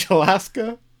Anchorage,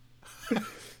 Alaska.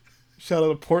 Shout out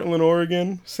to Portland,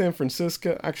 Oregon, San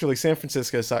Francisco. Actually, San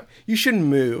Francisco sucks. You shouldn't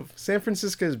move. San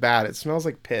Francisco is bad. It smells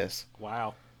like piss.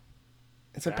 Wow.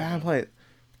 It's a bad place.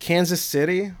 Kansas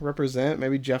City, represent.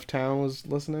 Maybe Jeff Town was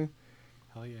listening.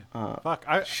 Hell yeah. Fuck.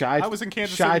 I was in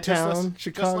Kansas City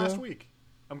just last week.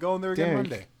 I'm going there again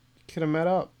Monday. Could have met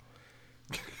up.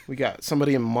 We got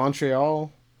somebody in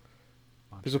Montreal.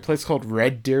 There's a place called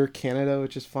Red Deer, Canada,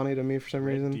 which is funny to me for some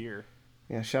reason. Red Deer.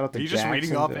 Yeah, shout out to Jackson. Are you just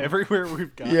reading off everywhere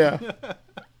we've got? Yeah.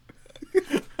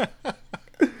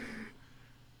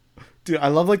 Dude, I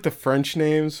love like the French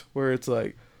names where it's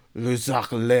like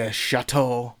Le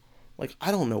Chateau. Like,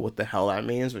 I don't know what the hell that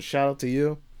means, but shout out to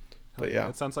you. But yeah.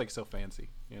 It sounds like so fancy,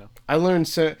 you know? I learned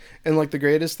so, and like the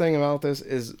greatest thing about this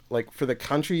is like for the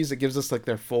countries, it gives us like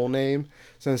their full name.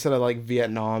 So instead of like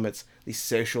Vietnam, it's the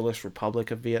Socialist Republic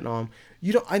of Vietnam.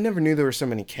 I never knew there were so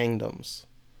many kingdoms.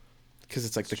 Because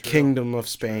it's like the Kingdom of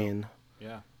Spain.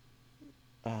 Yeah.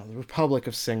 The Republic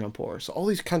of Singapore. So all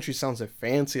these countries sound so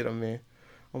fancy to me.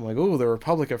 I'm like, oh, the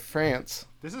Republic of France.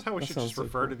 This is how we should just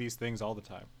refer to these things all the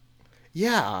time.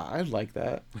 Yeah, I'd like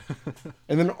that.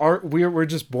 And then we're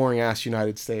just boring ass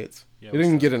United States. Yeah, we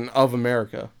didn't get an of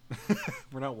America.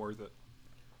 We're not worth it.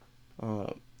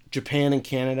 Japan and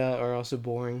Canada are also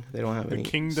boring. They don't have the any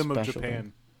Kingdom of Japan.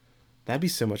 Thing. That'd be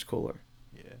so much cooler.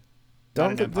 Yeah.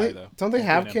 Don't they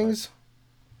have kings?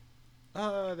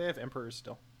 They have emperors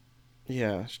still.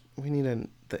 Yeah, we need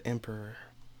the emperor.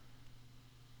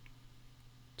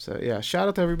 So yeah, shout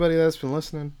out to everybody that's been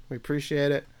listening. We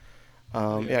appreciate it.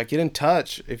 Yeah, get in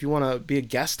touch if you want to be a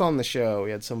guest on the show.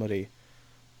 We had somebody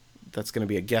that's going to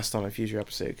be a guest on a future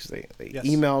episode because they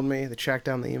emailed me. They tracked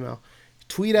down the email.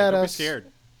 Tweet at us. Don't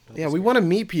be scared. We want to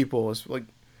meet people. It's like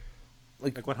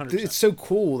 100%. It's so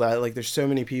cool that like there's so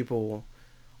many people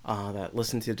that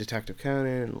listen to Detective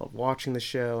Conan and love watching the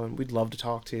show, and we'd love to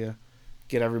talk to you,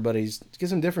 get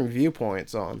some different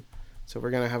viewpoints on. So we're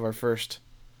gonna have our first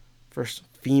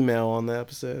female on the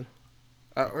episode.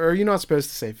 Or are you not supposed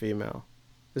to say female?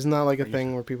 Isn't that like a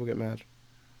thing where people get mad?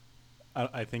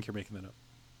 I think you're making that up.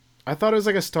 I thought it was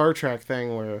like a Star Trek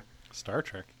thing where... Star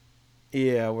Trek?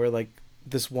 Yeah, where like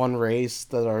this one race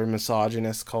that are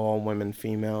misogynists call women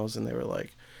females, and they were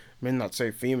like, men that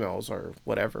say females or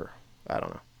whatever. I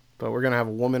don't know. But we're going to have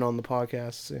a woman on the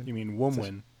podcast soon. You mean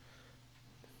woman?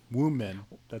 Woman.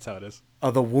 That's how it is.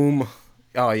 Oh, the womb.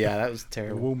 Oh, yeah, that was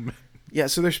terrible. The womb. Yeah,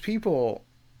 so there's people...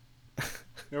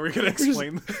 Now we're going to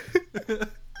explain.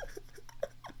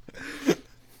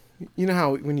 You know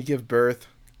how when you give birth,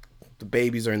 the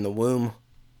babies are in the womb?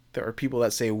 There are people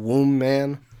that say womb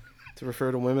man to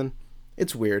refer to women.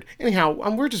 It's weird. Anyhow,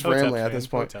 we're just rambling at this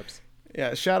point. Hoteps.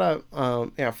 Yeah, shout out.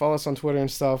 Follow us on Twitter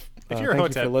and stuff. If you're a thank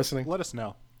hotep, you for listening. let us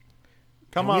know.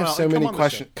 We have so many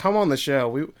questions. Come on the show.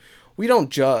 We don't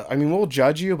judge. I mean, we'll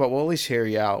judge you, but we'll at least hear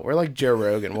you out. We're like Joe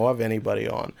Rogan. We'll have anybody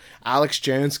on. Alex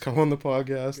Jones, come on the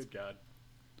podcast. Good God.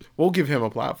 We'll give him a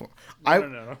platform.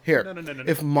 No. Here, No.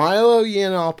 if Milo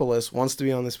Yiannopoulos wants to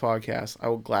be on this podcast, I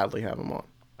will gladly have him on.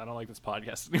 I don't like this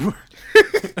podcast anymore.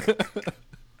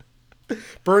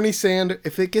 Bernie Sanders.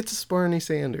 If it gets us Bernie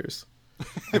Sanders,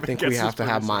 I think we have to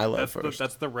have Milo first.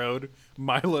 That's the road.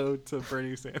 Milo to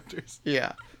Bernie Sanders.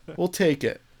 Yeah, we'll take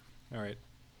it. All right.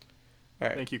 All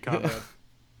right. Thank you, Conrad.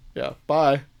 Yeah.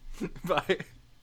 Bye. Bye.